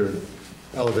considered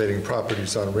elevating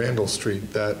properties on Randall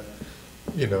Street that,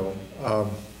 you know,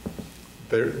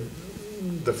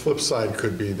 the flip side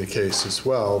could be the case as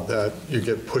well, that you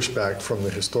get pushback from the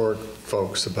historic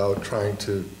folks about trying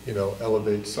to, you know,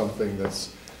 elevate something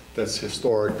that's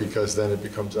historic, because then it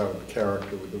becomes out of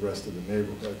character with the rest of the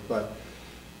neighborhood. But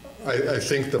I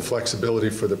think the flexibility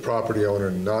for the property owner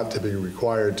not to be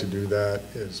required to do that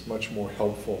is much more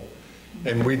helpful.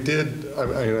 And we did,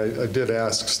 I did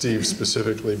ask Steve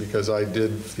specifically, because I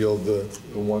did field the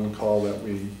one call that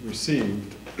we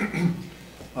received.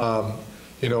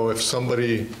 You know, if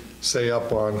somebody, say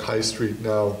up on High Street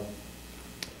now,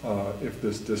 if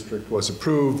this district was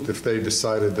approved, if they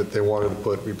decided that they wanted to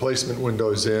put replacement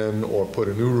windows in or put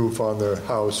a new roof on their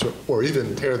house or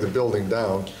even tear the building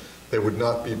down, they would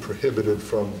not be prohibited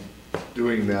from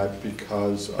doing that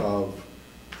because of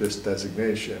this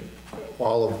designation.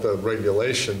 All of the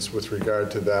regulations with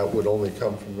regard to that would only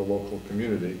come from the local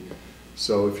community.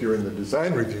 So if you're in the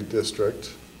design review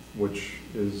district, which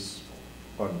is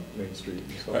on Main Street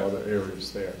and some other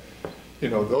areas there, you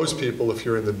know, those people, if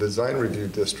you're in the design review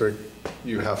district,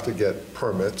 you have to get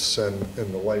permits and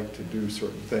the like to do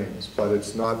certain things. But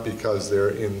it's not because they're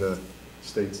in the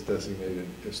state's designated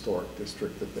historic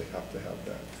district that they have to have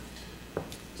that.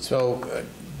 So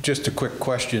just a quick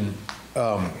question,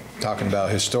 talking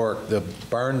about historic, the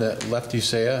barn that Lefty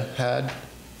Saya had,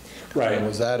 Right.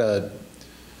 was that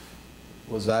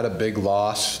a big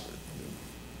loss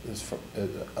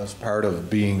as part of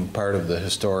being part of the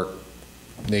historic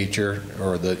nature,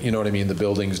 or the, you know what I mean, the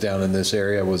buildings down in this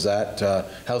area? Was that,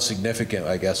 how significant,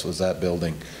 I guess, was that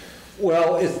building?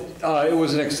 Well, it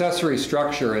was an accessory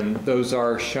structure, and those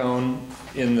are shown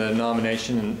in the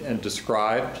nomination and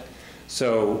described.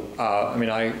 So, I mean,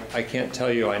 I can't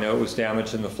tell you, I know it was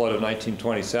damaged in the flood of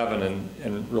 1927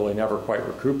 and really never quite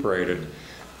recuperated,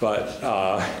 but,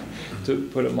 to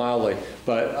put it mildly.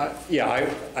 But, yeah,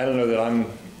 I don't know that I'm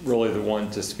really the one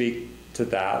to speak to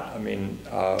that. I mean,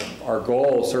 our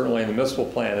goal, certainly in the municipal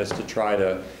plan, is to try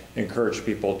to encourage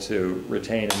people to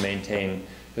retain and maintain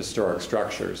historic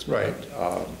structures. Right.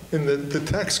 And the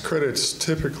tax credits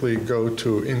typically go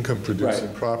to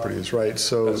income-producing properties, right?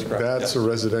 So that's a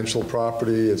residential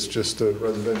property. It's just a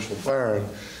residential barn.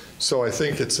 So I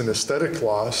think it's an aesthetic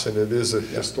loss, and it is a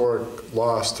historic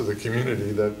loss to the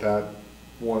community that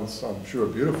once, I'm sure,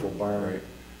 beautiful barn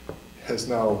has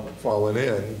now fallen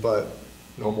in, but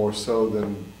no more so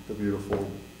than the beautiful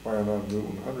barn on Route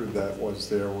 100 that was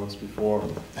there once before.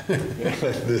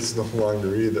 It's no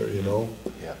longer either, you know?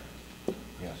 Yeah.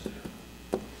 Yes.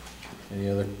 Any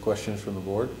other questions from the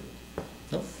board?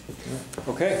 No.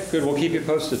 Okay, good. We'll keep you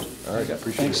posted. All right,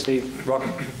 appreciate Thanks, it. Steve. You're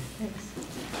welcome.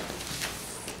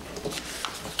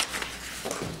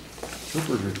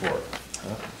 Super's report.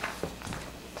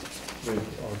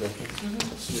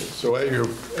 So at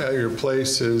your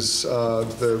place is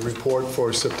the report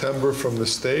for September from the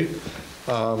state.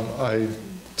 I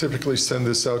typically send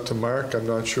this out to Mark. I'm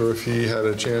not sure if he had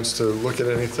a chance to look at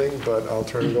anything, but I'll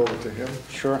turn it over to him.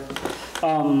 Sure.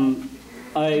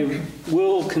 I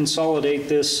will consolidate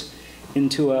this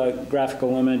into a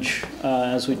graphical image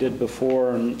as we did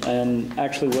before, and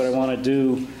actually what I want to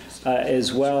do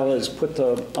as well is put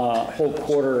the whole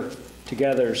quarter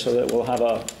together so that we'll have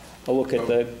a look at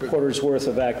the quarter's worth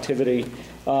of activity.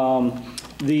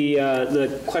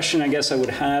 The question I guess I would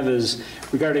have is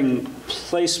regarding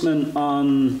placement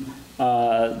on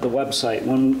the website.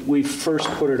 When we first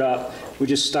put it up, we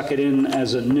just stuck it in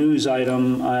as a news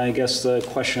item. I guess the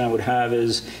question I would have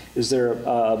is there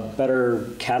a better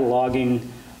cataloging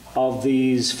of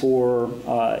these for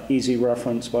easy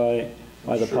reference by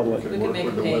by the Sure, public. we can work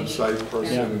with the website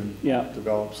person Yeah. and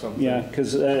develop something. Yeah,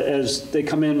 because as they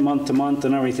come in month to month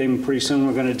and everything, pretty soon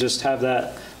we're going to just have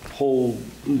that whole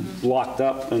blocked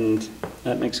up, and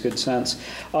that makes good sense.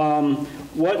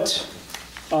 What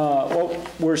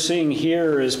we're seeing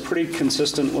here is pretty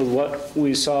consistent with what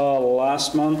we saw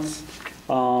last month,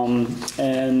 and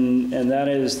that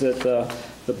is that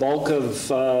the bulk of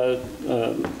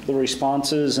the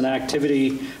responses and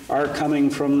activity are coming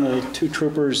from the 2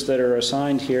 troopers that are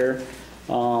assigned here.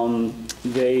 The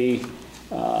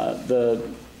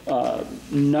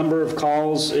number of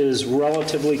calls is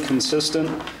relatively consistent.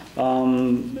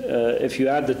 If you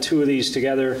add the 2 of these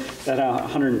together, that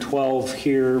 112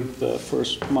 here, the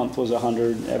first month was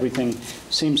 100. Everything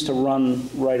seems to run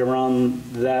right around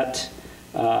that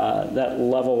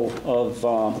level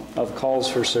of calls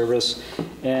for service.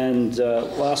 And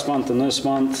last month and this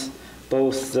month,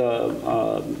 both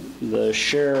the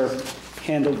share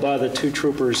handled by the 2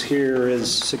 troopers here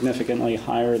is significantly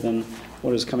higher than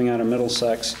what is coming out of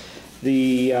Middlesex.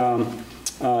 The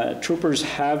troopers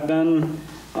have been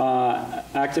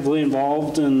actively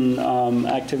involved in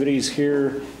activities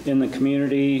here in the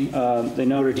community. They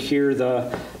noted here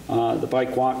the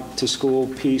bike walk to school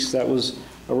piece. That was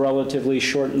a relatively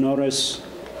short notice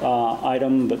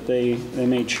item, but they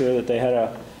made sure that they had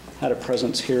a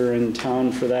presence here in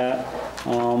town for that.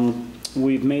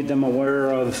 We've made them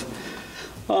aware of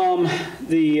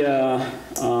the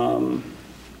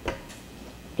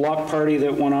block party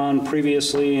that went on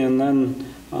previously, and then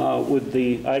with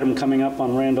the item coming up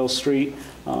on Randall Street,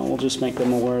 we'll just make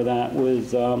them aware of that.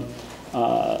 With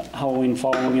Halloween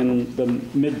falling in the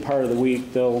mid part of the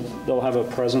week, they'll have a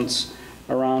presence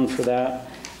around for that.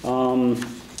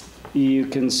 You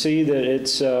can see that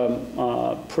it's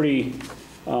a pretty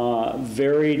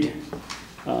varied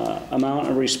amount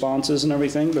of responses and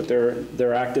everything, but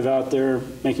they're active out there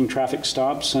making traffic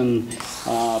stops and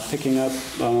picking up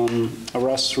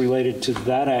arrests related to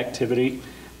that activity.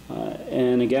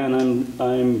 And again,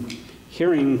 I'm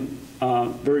hearing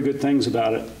very good things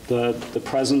about it. The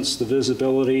presence, the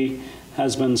visibility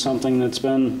has been something that's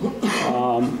been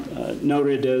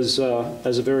noted as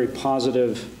a very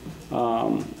positive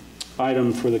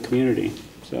item for the community.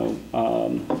 So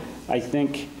I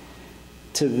think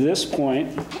to this point,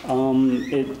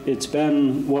 it's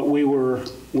been what we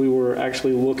were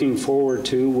actually looking forward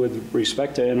to with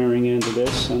respect to entering into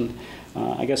this. And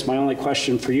I guess my only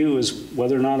question for you is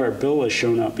whether or not our bill has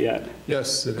shown up yet.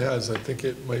 Yes, it has. I think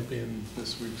it might be in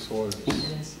this week's orders.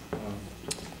 Yes.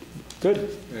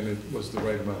 Good. And it was the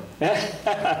right amount.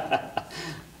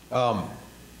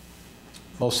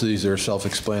 Most of these are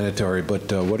self-explanatory,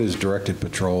 but what is directed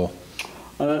patrol?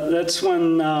 That's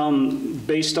when,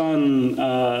 based on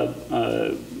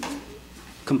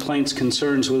complaints,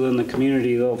 concerns within the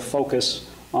community, they'll focus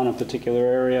on a particular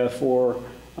area for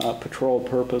patrol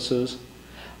purposes.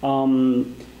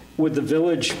 With the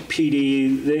village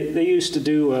PD, they used to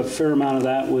do a fair amount of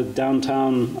that with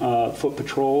downtown foot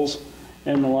patrols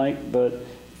and the like, but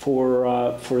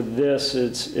for this,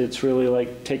 it's really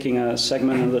like taking a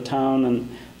segment of the town and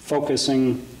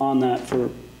focusing on that for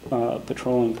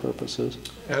patrolling purposes.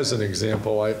 As an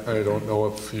example, I don't know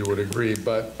if you would agree,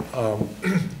 but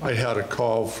I had a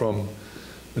call from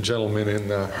a gentleman in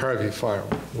Harvey Farm,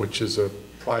 which is a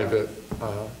private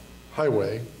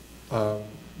highway.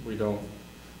 We don't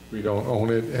own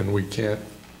it, and we can't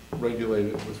regulate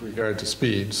it with regard to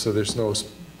speed, so there's no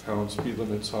town speed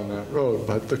limits on that road.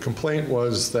 But the complaint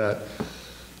was that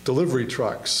delivery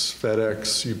trucks,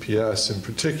 FedEx, UPS in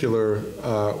particular,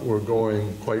 were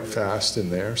going quite fast in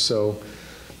there. So,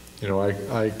 you know,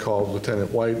 I called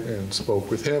Lieutenant White and spoke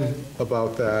with him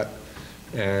about that,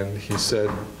 and he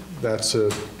said, that's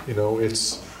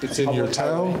it's in your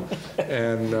town,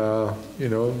 and you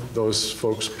know, those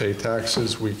folks pay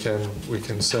taxes. We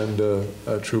can send a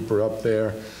trooper up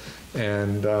there,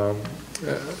 and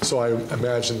so I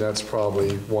imagine that's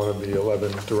probably one of the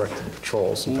 11 directed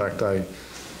patrols. In fact,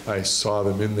 I saw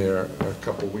them in there a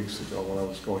couple weeks ago when I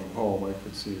was going home. I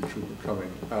could see a trooper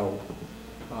coming out.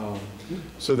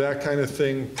 So that kind of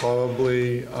thing,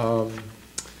 probably,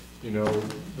 you know,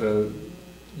 the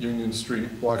Union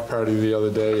Street block party the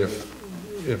other day, if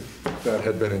that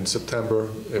had been in September,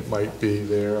 it might be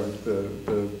there.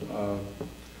 The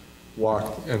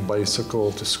walk and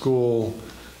bicycle to school.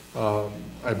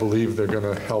 I believe they're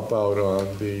going to help out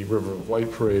on the River of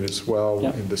Light Parade as well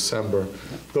in December.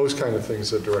 Those kind of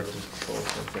things are directed patrols,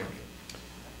 I think.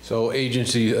 So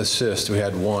agency assist, we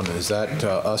had one. Is that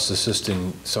us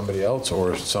assisting somebody else,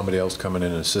 or somebody else coming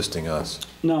in and assisting us?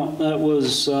 No, that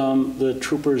was the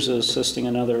troopers assisting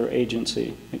another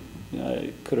agency.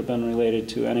 It could have been related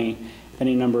to any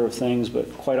any number of things,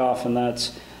 but quite often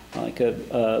that's like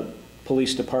a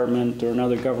police department or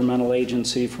another governmental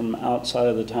agency from outside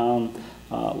of the town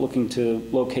looking to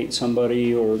locate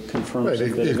somebody or confirm Right,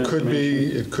 some bit of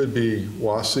information. it could be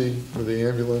WASI with the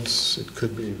ambulance, it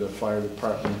could be the fire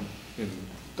department in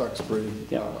Duxbury,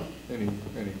 Yep. any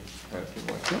kind of thing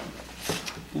like that.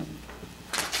 Yep.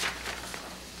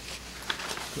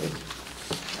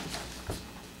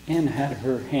 Ann had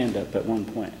her hand up at one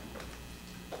point.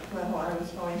 Well, I was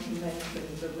going to mention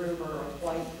the River of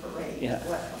Light Parade. Yeah.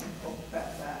 Let them hope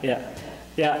that. Yeah,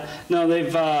 yeah. No,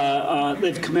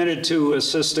 they've committed to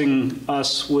assisting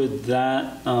us with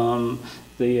that.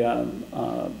 The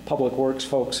Public Works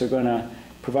folks are going to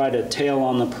provide a tail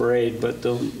on the parade, but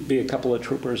there'll be a couple of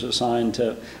troopers assigned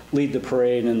to lead the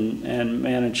parade and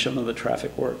manage some of the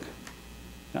traffic work.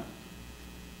 Yeah.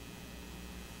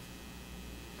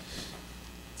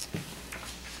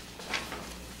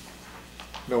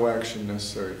 No action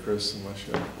necessary, Chris, unless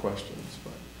you have questions.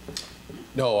 But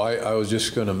No, I was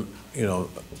just going to, you know,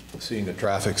 seeing the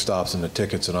traffic stops and the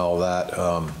tickets and all that,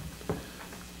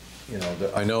 you know,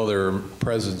 I know their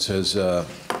presence has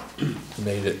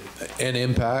made it an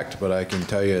impact, but I can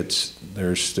tell you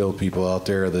there's still people out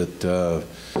there that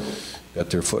got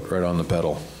their foot right on the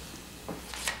pedal.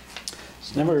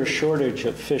 There's never a shortage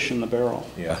of fish in the barrel.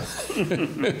 Yeah.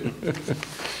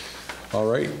 All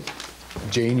right.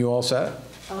 Jane, you all set?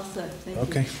 All set, thank you.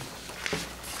 Okay.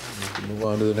 We can move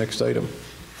on to the next item.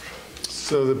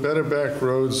 So the Better Back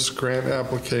Roads grant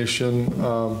application,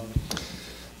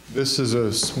 this is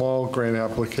a small grant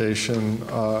application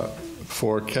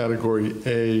for Category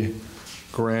A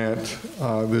grant.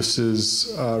 This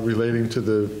is relating to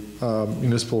the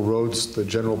municipal roads, the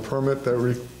general permit that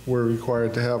we're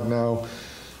required to have now.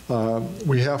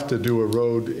 We have to do a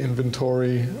road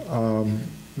inventory.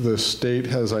 The state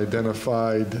has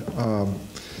identified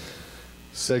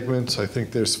segments. I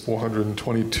think there's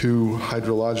 422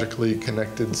 hydrologically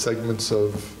connected segments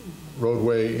of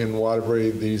roadway in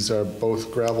Waterbury. These are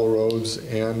both gravel roads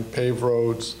and paved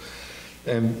roads.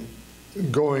 And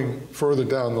going further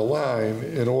down the line,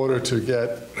 in order to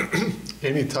get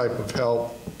any type of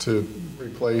help to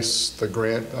replace to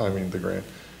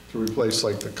replace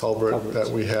like the culvert that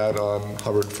we had on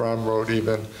Hubbard Farm Road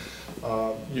even,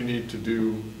 you need to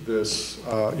do this,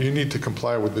 you need to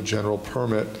comply with the general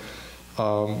permit.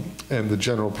 And the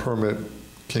general permit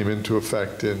came into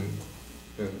effect in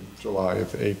July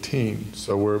of 18.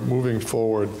 So we're moving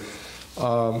forward.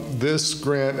 This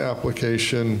grant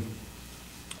application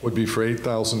would be for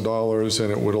 $8,000,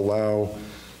 and it would allow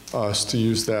us to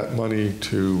use that money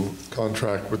to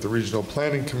contract with the Regional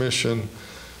Planning Commission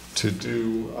to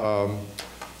do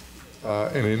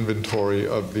an inventory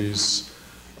of these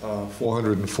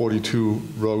 442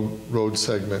 road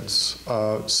segments.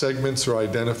 Segments are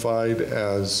identified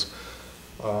as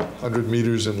 100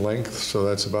 meters in length, so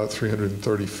that's about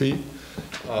 330 feet.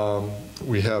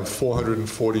 We have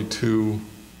 442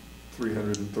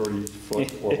 330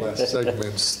 foot or less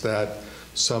segments that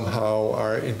somehow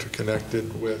are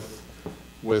interconnected with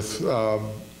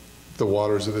the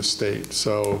waters of the state.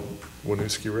 So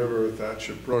Winooski River,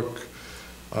 Thatcher Brook,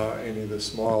 any of the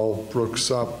small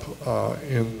brooks up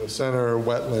in the center,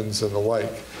 wetlands and the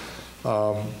like.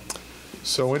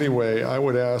 So anyway, I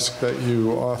would ask that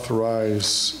you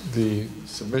authorize the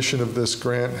submission of this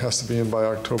grant. It has to be in by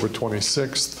October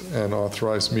 26th, and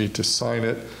authorize me to sign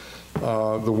it.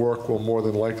 The work will more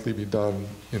than likely be done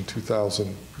in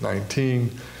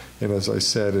 2019. And as I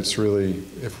said, it's really,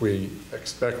 if we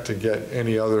expect to get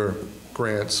any other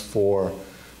grants for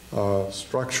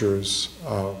structures,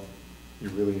 you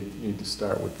really need to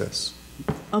start with this.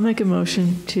 I'll make a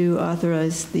motion to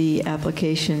authorize the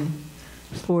application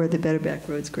for the Better Back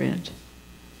Roads grant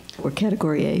for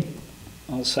Category A.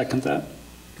 I'll second that.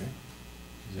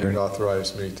 And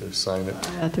authorize me to sign it.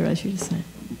 I authorize you to sign.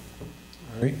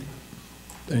 All right.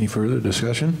 Any further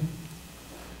discussion?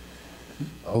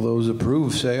 All those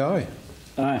approve, say aye.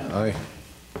 Aye. Aye.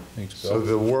 Thanks, So Bill.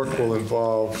 the work will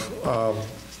involve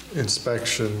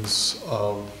inspections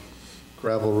of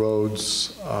gravel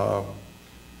roads,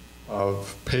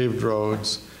 of paved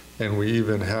roads, and we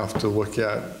even have to look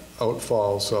at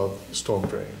outfalls of storm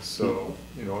drains. So,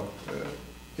 you know,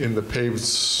 in the paved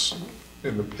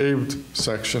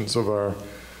sections of our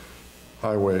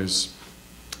highways,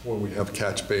 when we have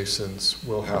catch basins,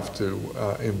 we'll have to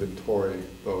inventory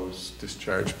those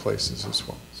discharge places as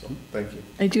well. So, thank you.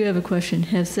 I do have a question.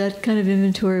 Has that kind of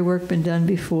inventory work been done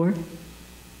before?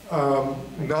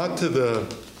 Not to the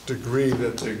degree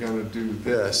that they're going to do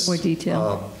this. More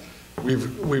detail.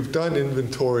 We've done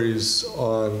inventories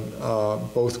on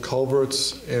both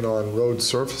culverts and on road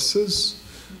surfaces,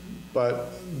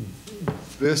 But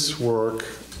this work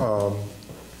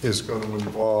is going to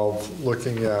involve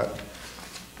looking at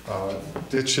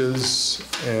ditches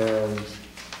and,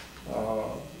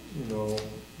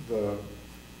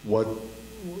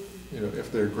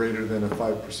 if they're greater than a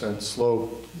 5%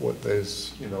 slope, what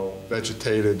there's,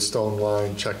 vegetated, stone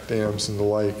line, check dams and the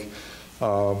like.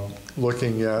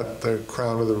 Looking at the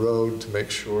crown of the road to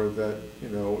make sure that,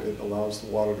 it allows the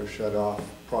water to shut off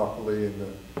properly in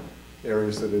the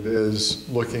areas that it is.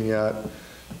 Looking at,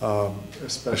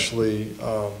 especially,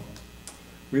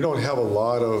 we don't have a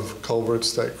lot of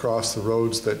culverts that cross the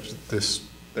roads that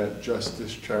just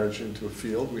discharge into a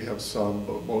field. We have some,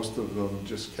 but most of them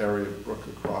just carry a brook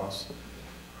across.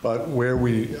 But where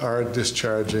we are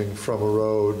discharging from a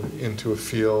road into a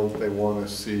field, they want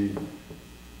to see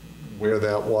where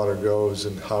that water goes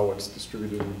and how it's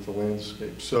distributed into the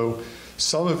landscape. So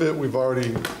some of it we've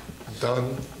already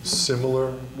done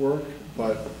similar work,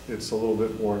 but it's a little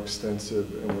bit more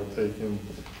extensive, and we're taking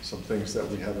some things that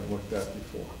we haven't looked at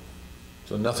before.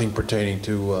 So nothing pertaining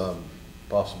to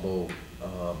possible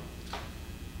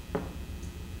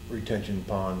retention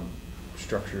pond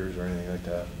structures or anything like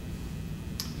that?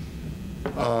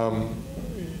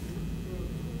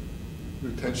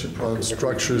 Retention pond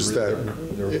structures that...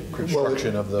 The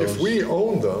construction of those. If we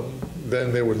own them,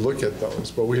 then they would look at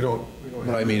those, but we don't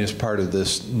But I mean, as part of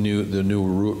this the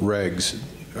new regs,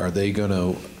 are they going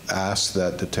to ask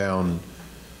that the town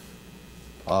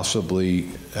possibly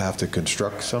have to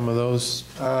construct some of those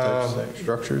types of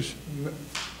structures?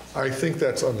 I think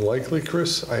that's unlikely,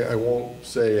 Chris. I won't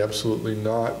say absolutely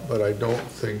not, but I don't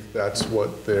think that's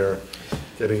what they're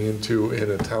getting into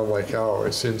in a town like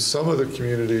ours. In some of the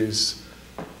communities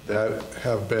that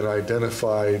have been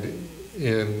identified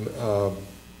in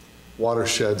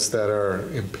watersheds that are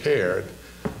impaired,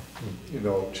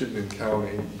 Chittenden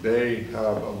County, they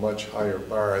have a much higher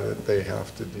bar that they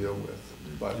have to deal with.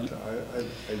 But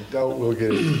I doubt we'll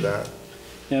get into that.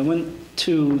 Yeah, I went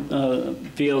to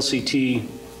VLCT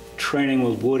training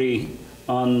with Woody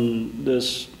on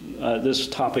this. This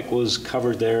topic was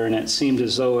covered there, and it seemed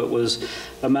as though it was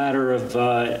a matter of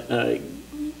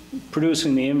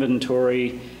producing the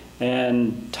inventory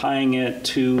and tying it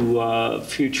to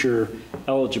future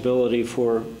eligibility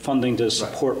for funding to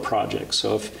support projects.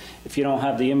 So if you don't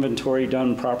have the inventory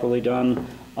properly done,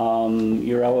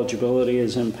 your eligibility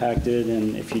is impacted,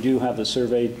 and if you do have the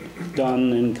survey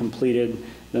done and completed,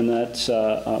 then that's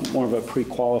more of a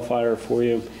pre-qualifier for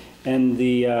you. And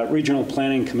the regional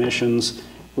planning commissions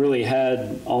really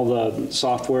had all the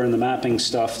software and the mapping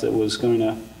stuff that was going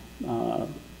to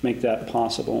make that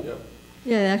possible. Yep.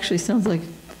 Yeah, it actually sounds like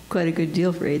quite a good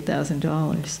deal for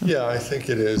 $8,000. So. Yeah, I think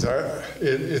it is.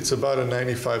 It's about a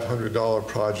 $9,500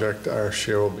 project. Our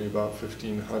share will be about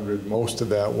 $1,500. Most of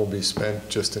that will be spent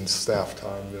just in staff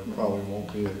time. There probably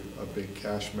won't be a big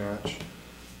cash match.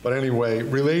 But anyway,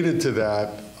 related to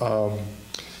that,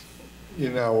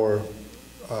 in our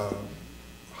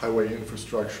highway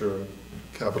infrastructure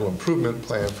capital improvement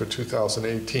plan for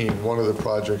 2018, one of the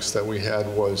projects that we had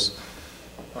was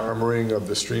armoring of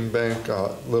the stream bank,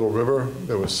 Little River.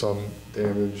 There was some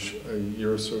damage a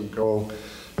year or so ago.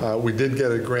 We did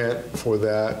get a grant for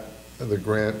that. The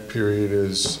grant period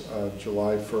is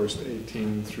July 1st,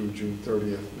 18 through June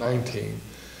 30th, 19.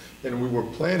 And we were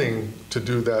planning to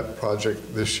do that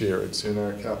project this year. It's in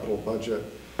our capital budget.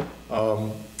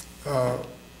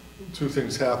 Two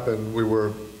things happened. We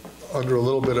were under a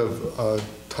little bit of a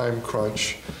time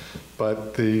crunch,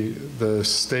 but the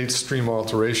state stream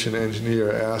alteration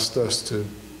engineer asked us to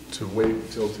wait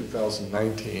until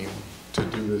 2019 to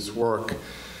do this work.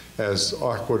 As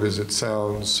awkward as it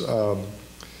sounds,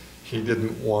 he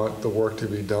didn't want the work to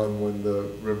be done when the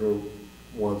river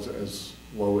was as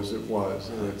low as it was.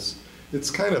 And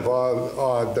it's kind of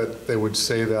odd that they would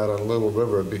say that on Little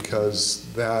River, because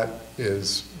that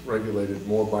is regulated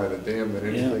more by the dam than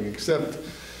anything, except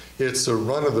it's a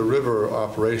run-of-the-river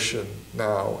operation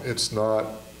now. It's not,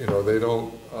 they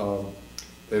don't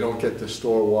get to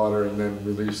store water and then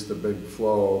release the big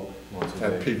flow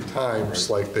at peak times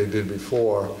like they did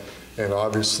before. And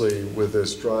obviously, with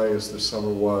as dry as the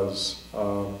summer was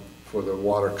for the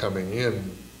water coming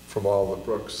in from all the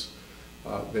brooks,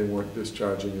 they weren't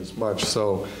discharging as much.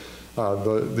 So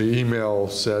the email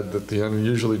said that the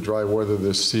unusually dry weather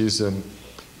this season,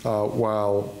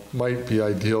 while might be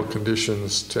ideal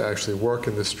conditions to actually work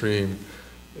in the stream,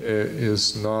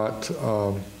 is not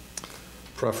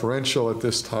preferential at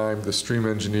this time. The stream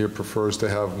engineer prefers to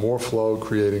have more flow,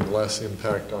 creating less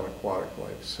impact on aquatic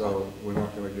life. So we're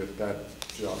not going to get that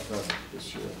job done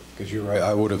this year. Because you're right,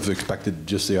 I would have expected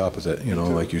just the opposite, you know,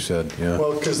 like you said, yeah.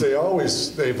 Well, because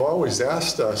they've always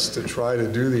asked us to try to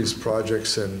do these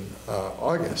projects in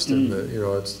August, and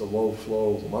it's the low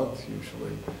flow month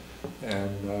usually.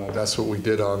 And that's what we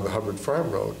did on the Hubbard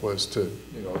Farm Road, was to,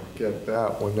 get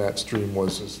that when that stream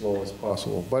was as low as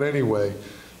possible. But anyway,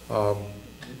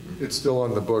 it's still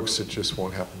on the books, it just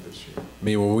won't happen this year. I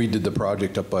mean, when we did the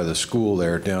project up by the school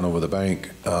there, down over the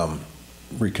bank,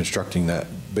 reconstructing that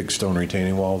big stone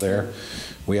retaining wall there,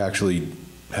 we actually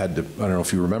had to, I don't know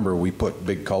if you remember, we put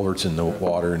big culverts in the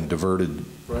water and diverted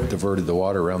the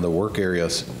water around the work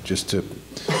areas just to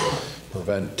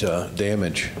prevent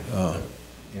damage.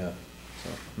 Yeah.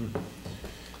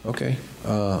 Okay.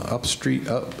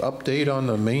 Update on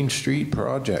the Main Street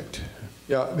project.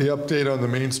 Yeah, the update on the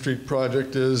Main Street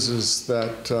project is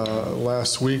that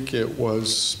last week it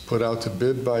was put out to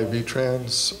bid by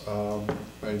V-Trans.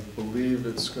 I believe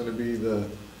it's going to be the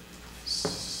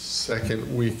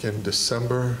second week in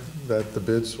December that the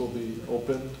bids will be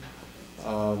opened.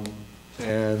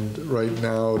 And right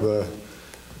now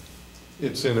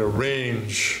it's in a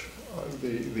range.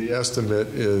 The estimate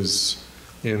is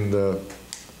in the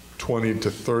 $20 to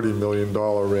 $30 million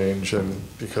range, and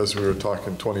because we were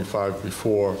talking 25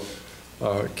 before,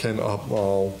 Ken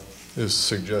Upmall is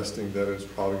suggesting that it's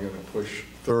probably going to push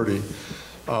 30.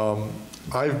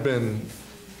 I've been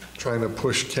trying to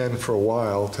push Ken for a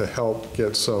while to help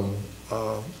get some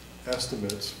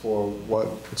estimates for what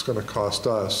it's going to cost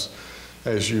us.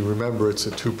 As you remember, it's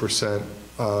a 2%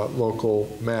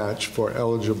 local match for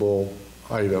eligible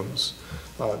items.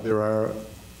 There are,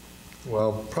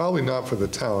 well, probably not for the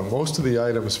town. Most of the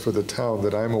items for the town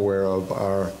that I'm aware of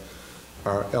are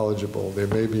eligible. There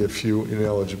may be a few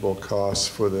ineligible costs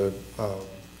for the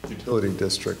utility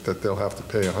district that they'll have to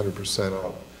pay 100%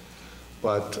 of.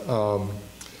 But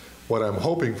what I'm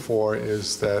hoping for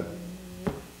is that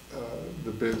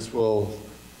the bids will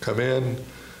come in,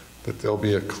 that there'll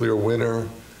be a clear winner,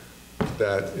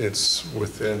 that it's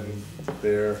within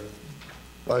their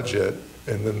budget,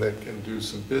 and then they can do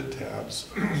some bid tabs,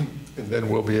 and then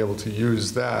we'll be able to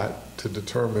use that to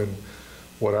determine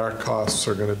what our costs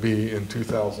are going to be in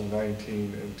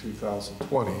 2019 and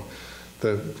 2020.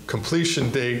 The completion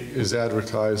date is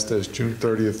advertised as June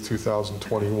 30th,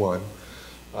 2021.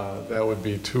 That would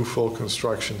be 2 full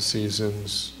construction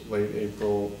seasons, late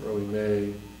April, early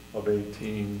May of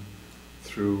 18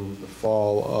 through the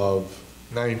fall of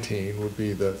 19 would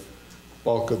be the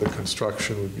bulk of the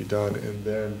construction would be done, and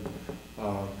then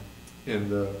in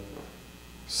the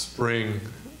spring,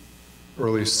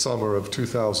 early summer of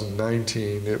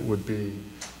 2019, it would be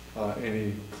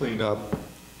any cleanup,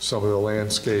 some of the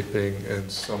landscaping,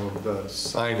 and some of the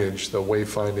signage, the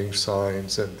wayfinding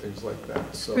signs and things like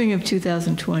that. So Spring of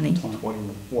 2020.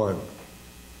 21.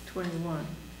 21.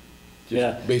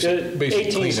 Yeah, Basic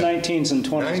 18s, cleanup. 19s, and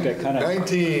 20s get kind of...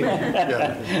 19,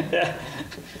 yeah.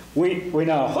 We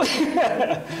know.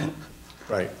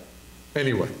 Right.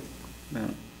 Anyway, Yeah.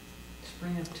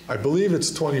 I believe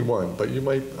it's 21, but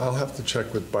I'll have to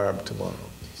check with Barb tomorrow.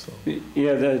 So.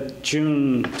 Yeah, the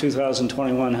June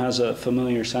 2021 has a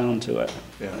familiar sound to it.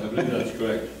 Yeah. I believe that's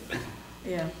correct.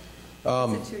 Yeah.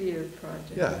 It's a 2-year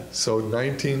project. Yeah, so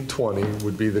 1920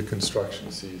 would be the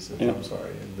construction season, Yeah. I'm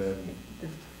sorry, and then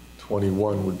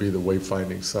 21 would be the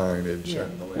wayfinding signage Yeah.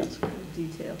 and the landscape.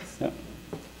 Details. Yeah.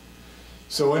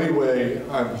 So anyway,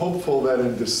 I'm hopeful that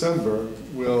in December,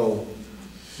 we'll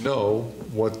know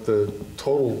what the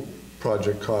total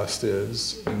project cost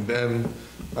is, and then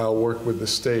I'll work with the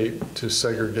state to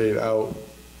segregate out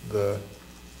the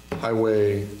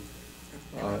highway,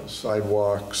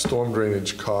 sidewalk, storm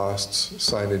drainage costs,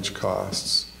 signage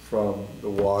costs from the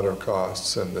water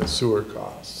costs and the sewer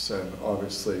costs. And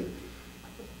obviously,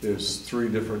 there's 3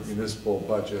 different municipal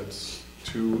budgets,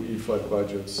 2 EFUD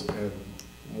budgets, and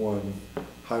 1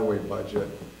 highway budget.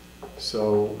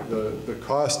 So the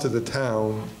cost to the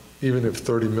town, even if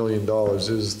 $30 million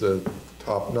is the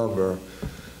top number,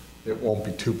 it won't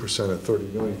be 2% of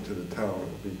 $30 million to the town.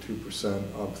 It'll be 2%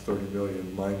 of $30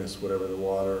 million minus whatever the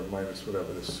water, minus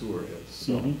whatever the sewer is.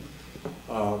 So,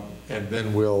 and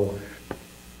then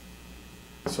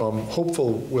so I'm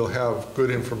hopeful we'll have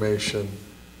good information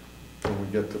when we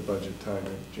get to budget time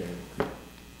in January.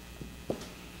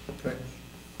 Okay,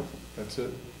 that's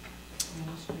it.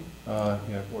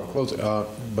 Yeah, close it.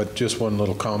 But just one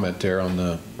little comment there on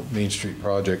the Main Street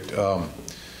project.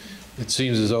 It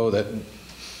seems as though that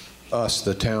us,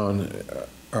 the town,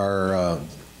 are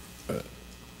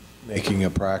making a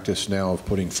practice now of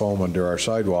putting foam under our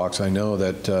sidewalks. I know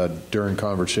that during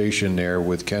conversation there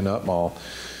with Ken Upmall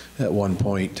at one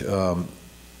point,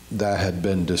 that had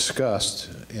been discussed,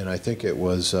 and I think it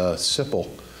was Sipple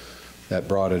that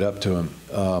brought it up to him.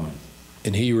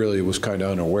 And he really was kind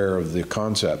of unaware of the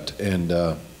concept,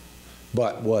 and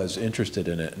but was interested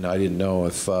in it. And I didn't know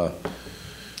if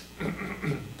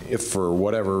for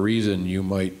whatever reason you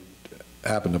might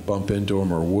happen to bump into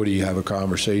him, or would he have a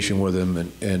conversation with him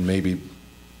and maybe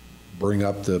bring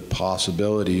up the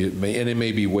possibility, and it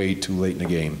may be way too late in the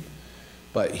game,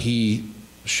 but he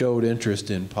showed interest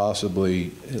in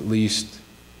possibly at least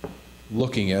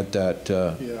looking at that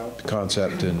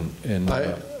concept. And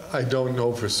I don't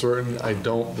know for certain. I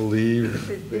don't believe.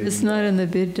 It's not in the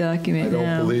bid document now. I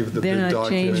don't believe the bid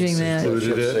documents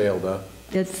included it. Sailed, huh?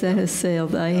 That has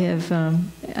sailed. I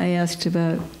asked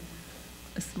about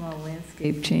a small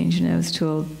landscape change, and I was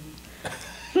told,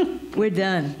 we're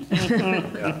done.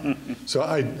 Yeah. So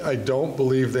I don't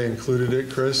believe they included it,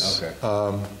 Chris.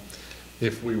 Okay.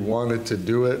 If we wanted to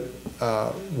do it,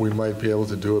 we might be able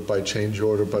to do it by change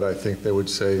order, but I think they would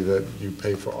say that you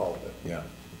pay for all of it. Yeah.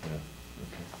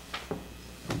 Okay.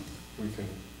 We can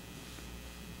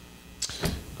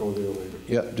go there later.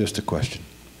 Yeah, just a question.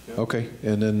 Yeah. Okay,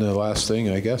 and then the last thing,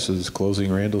 I guess, is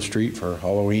closing Randall Street for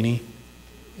Halloweeny.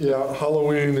 Yeah,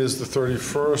 Halloween is the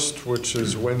 31st, which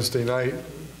is Wednesday night,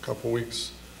 a couple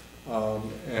weeks.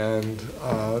 And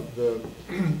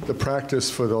the practice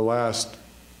for the last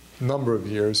number of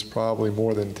years, probably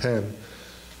more than 10,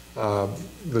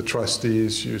 the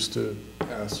trustees used to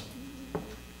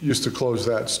close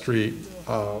that street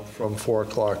from 4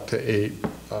 o'clock to 8.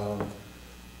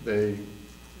 They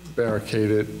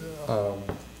barricaded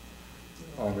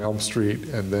on Elm Street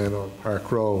and then on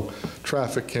Park Row.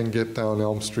 Traffic can get down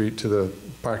Elm Street to the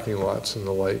parking lots and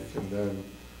the like, and then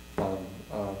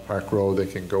on Park Row they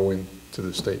can go into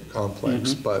the state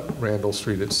complex. But Randall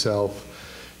Street itself,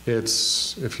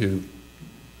 it's, if you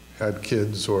had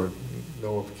kids or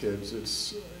know of kids,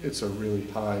 it's a really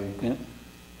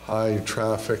high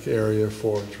traffic area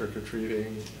for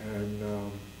trick-or-treating,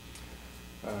 and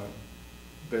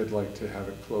they'd like to have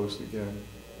it closed again.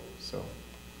 So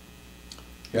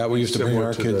Yeah, we used to bring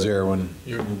our kids there when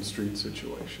Union Street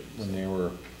situation. When they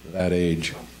were that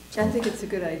age. I think it's a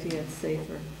good idea. It's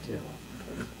safer, too.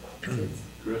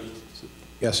 Chris,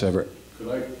 Yes, Everett? could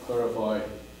I clarify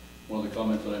one of the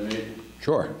comments that I made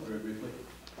Sure. very briefly?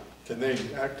 Can they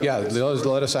act on Yeah, this?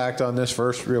 let us act on this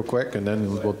first real quick, and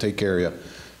then we'll take care of you.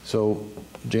 So,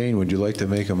 Jane, would you like to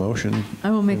make a motion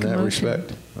I will make in a that motion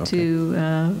respect? Okay.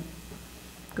 to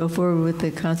go forward with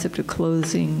the concept of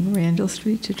closing Randall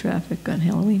Street to traffic on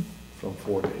Halloween. From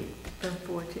 4 to 8. From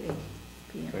 4 to 8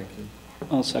 p.m. Thank you.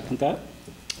 I'll second that.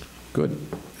 Good.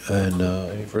 And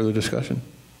any further discussion?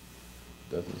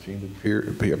 Doesn't seem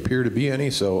to appear to be any,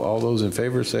 so all those in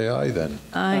favor say aye then.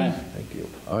 Aye. Thank you.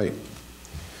 Aye.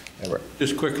 Everett?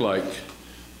 Just quick, like,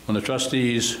 when the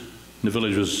trustees, the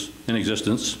village was in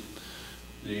existence,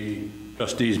 the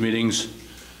trustees meetings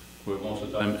were most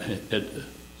of the time at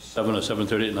 7 or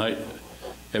 7:30 at night.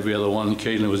 Every other one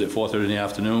occasionally was at 4:30 in the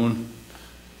afternoon.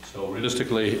 So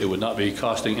realistically, it would not be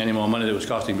costing any more money than it was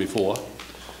costing before.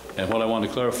 And what I want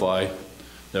to clarify,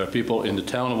 there are people in the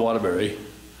town of Waterbury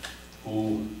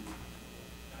who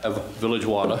have village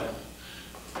water.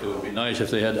 It would be nice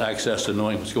if they had access to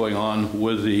knowing what's going on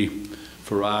with the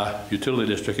Farrar utility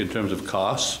district in terms of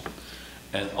costs.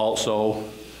 And also,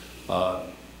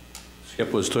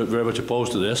 Skip was very much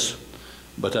opposed to this,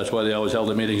 but that's why they always held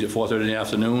the meetings at 4:30 in the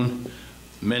afternoon.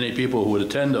 Many people who would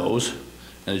attend those,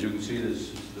 and as you can see, there's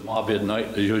the mob here tonight,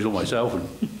 as usual, myself and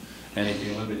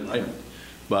anything with me tonight.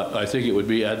 But I think it would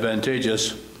be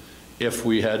advantageous if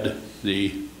we had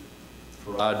the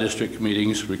Farrar district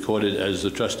meetings recorded as the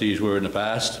trustees were in the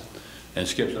past. And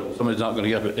Skip said, well, somebody's not going to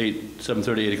get up at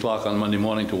 7:30, 8 o'clock on Monday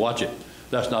morning to watch it.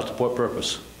 That's not the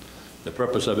purpose. The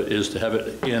purpose of it is to have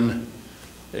it in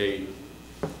a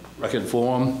record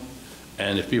form,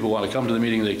 and if people want to come to the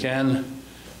meeting, they can,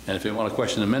 and if they want to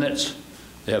question the minutes,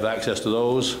 they have access to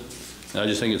those. And I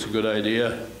just think it's a good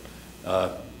idea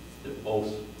that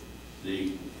both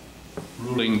the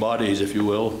ruling bodies, if you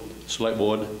will,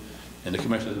 Selectboard and the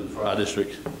commissioners of the Farrar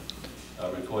district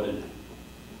are recorded,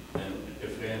 and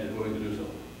if Ann is willing to do so.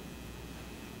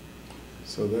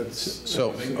 So that's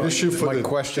So, an issue for my the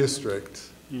question- district.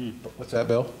 What's that,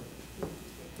 Bill?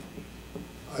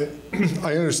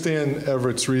 I understand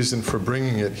Everett's reason for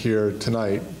bringing it here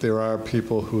tonight. There are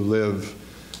people who live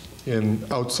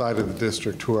outside of the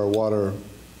district who are water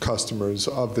customers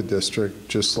of the district,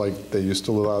 just like they used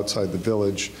to live outside the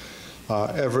village.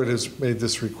 Everett has made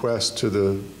this request to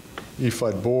the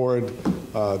EFUD board.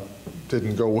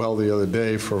 didn't go well the other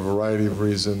day for a variety of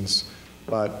reasons,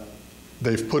 but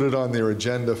they've put it on their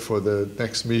agenda for the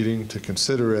next meeting to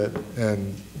consider it,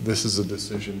 and this is a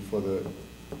decision for the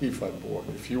EFUD board.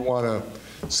 If you want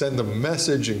to send them a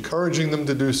message encouraging them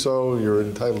to do so, you're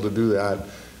entitled to do that,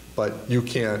 but you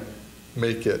can't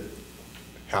make it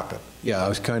happen. Yeah, I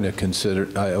was kind of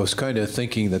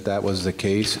thinking that that was the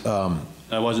case.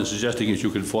 I wasn't suggesting that you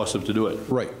could force them to do it.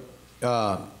 Right.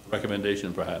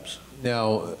 Recommendation, perhaps.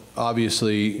 Now,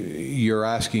 obviously, you're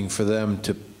asking for them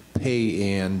to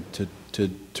pay Ann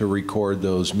to record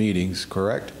those meetings,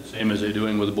 correct? Same as they're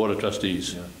doing with the Board of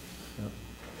Trustees.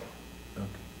 Yeah.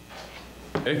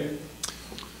 Okay?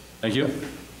 Thank you.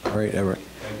 All right, Everett.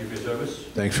 Thank you for your service.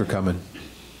 Thanks for coming.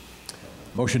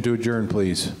 Motion to adjourn,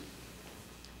 please.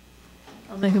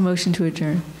 I'll make a motion to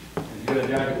adjourn. If you get a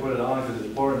jacket, put it on, because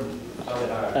it's pouring really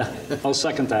hard. I'll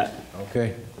second that.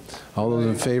 Okay. All those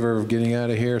in favor of getting out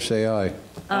of here, say aye.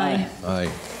 Aye. Aye.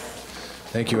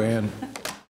 Thank you, Ann.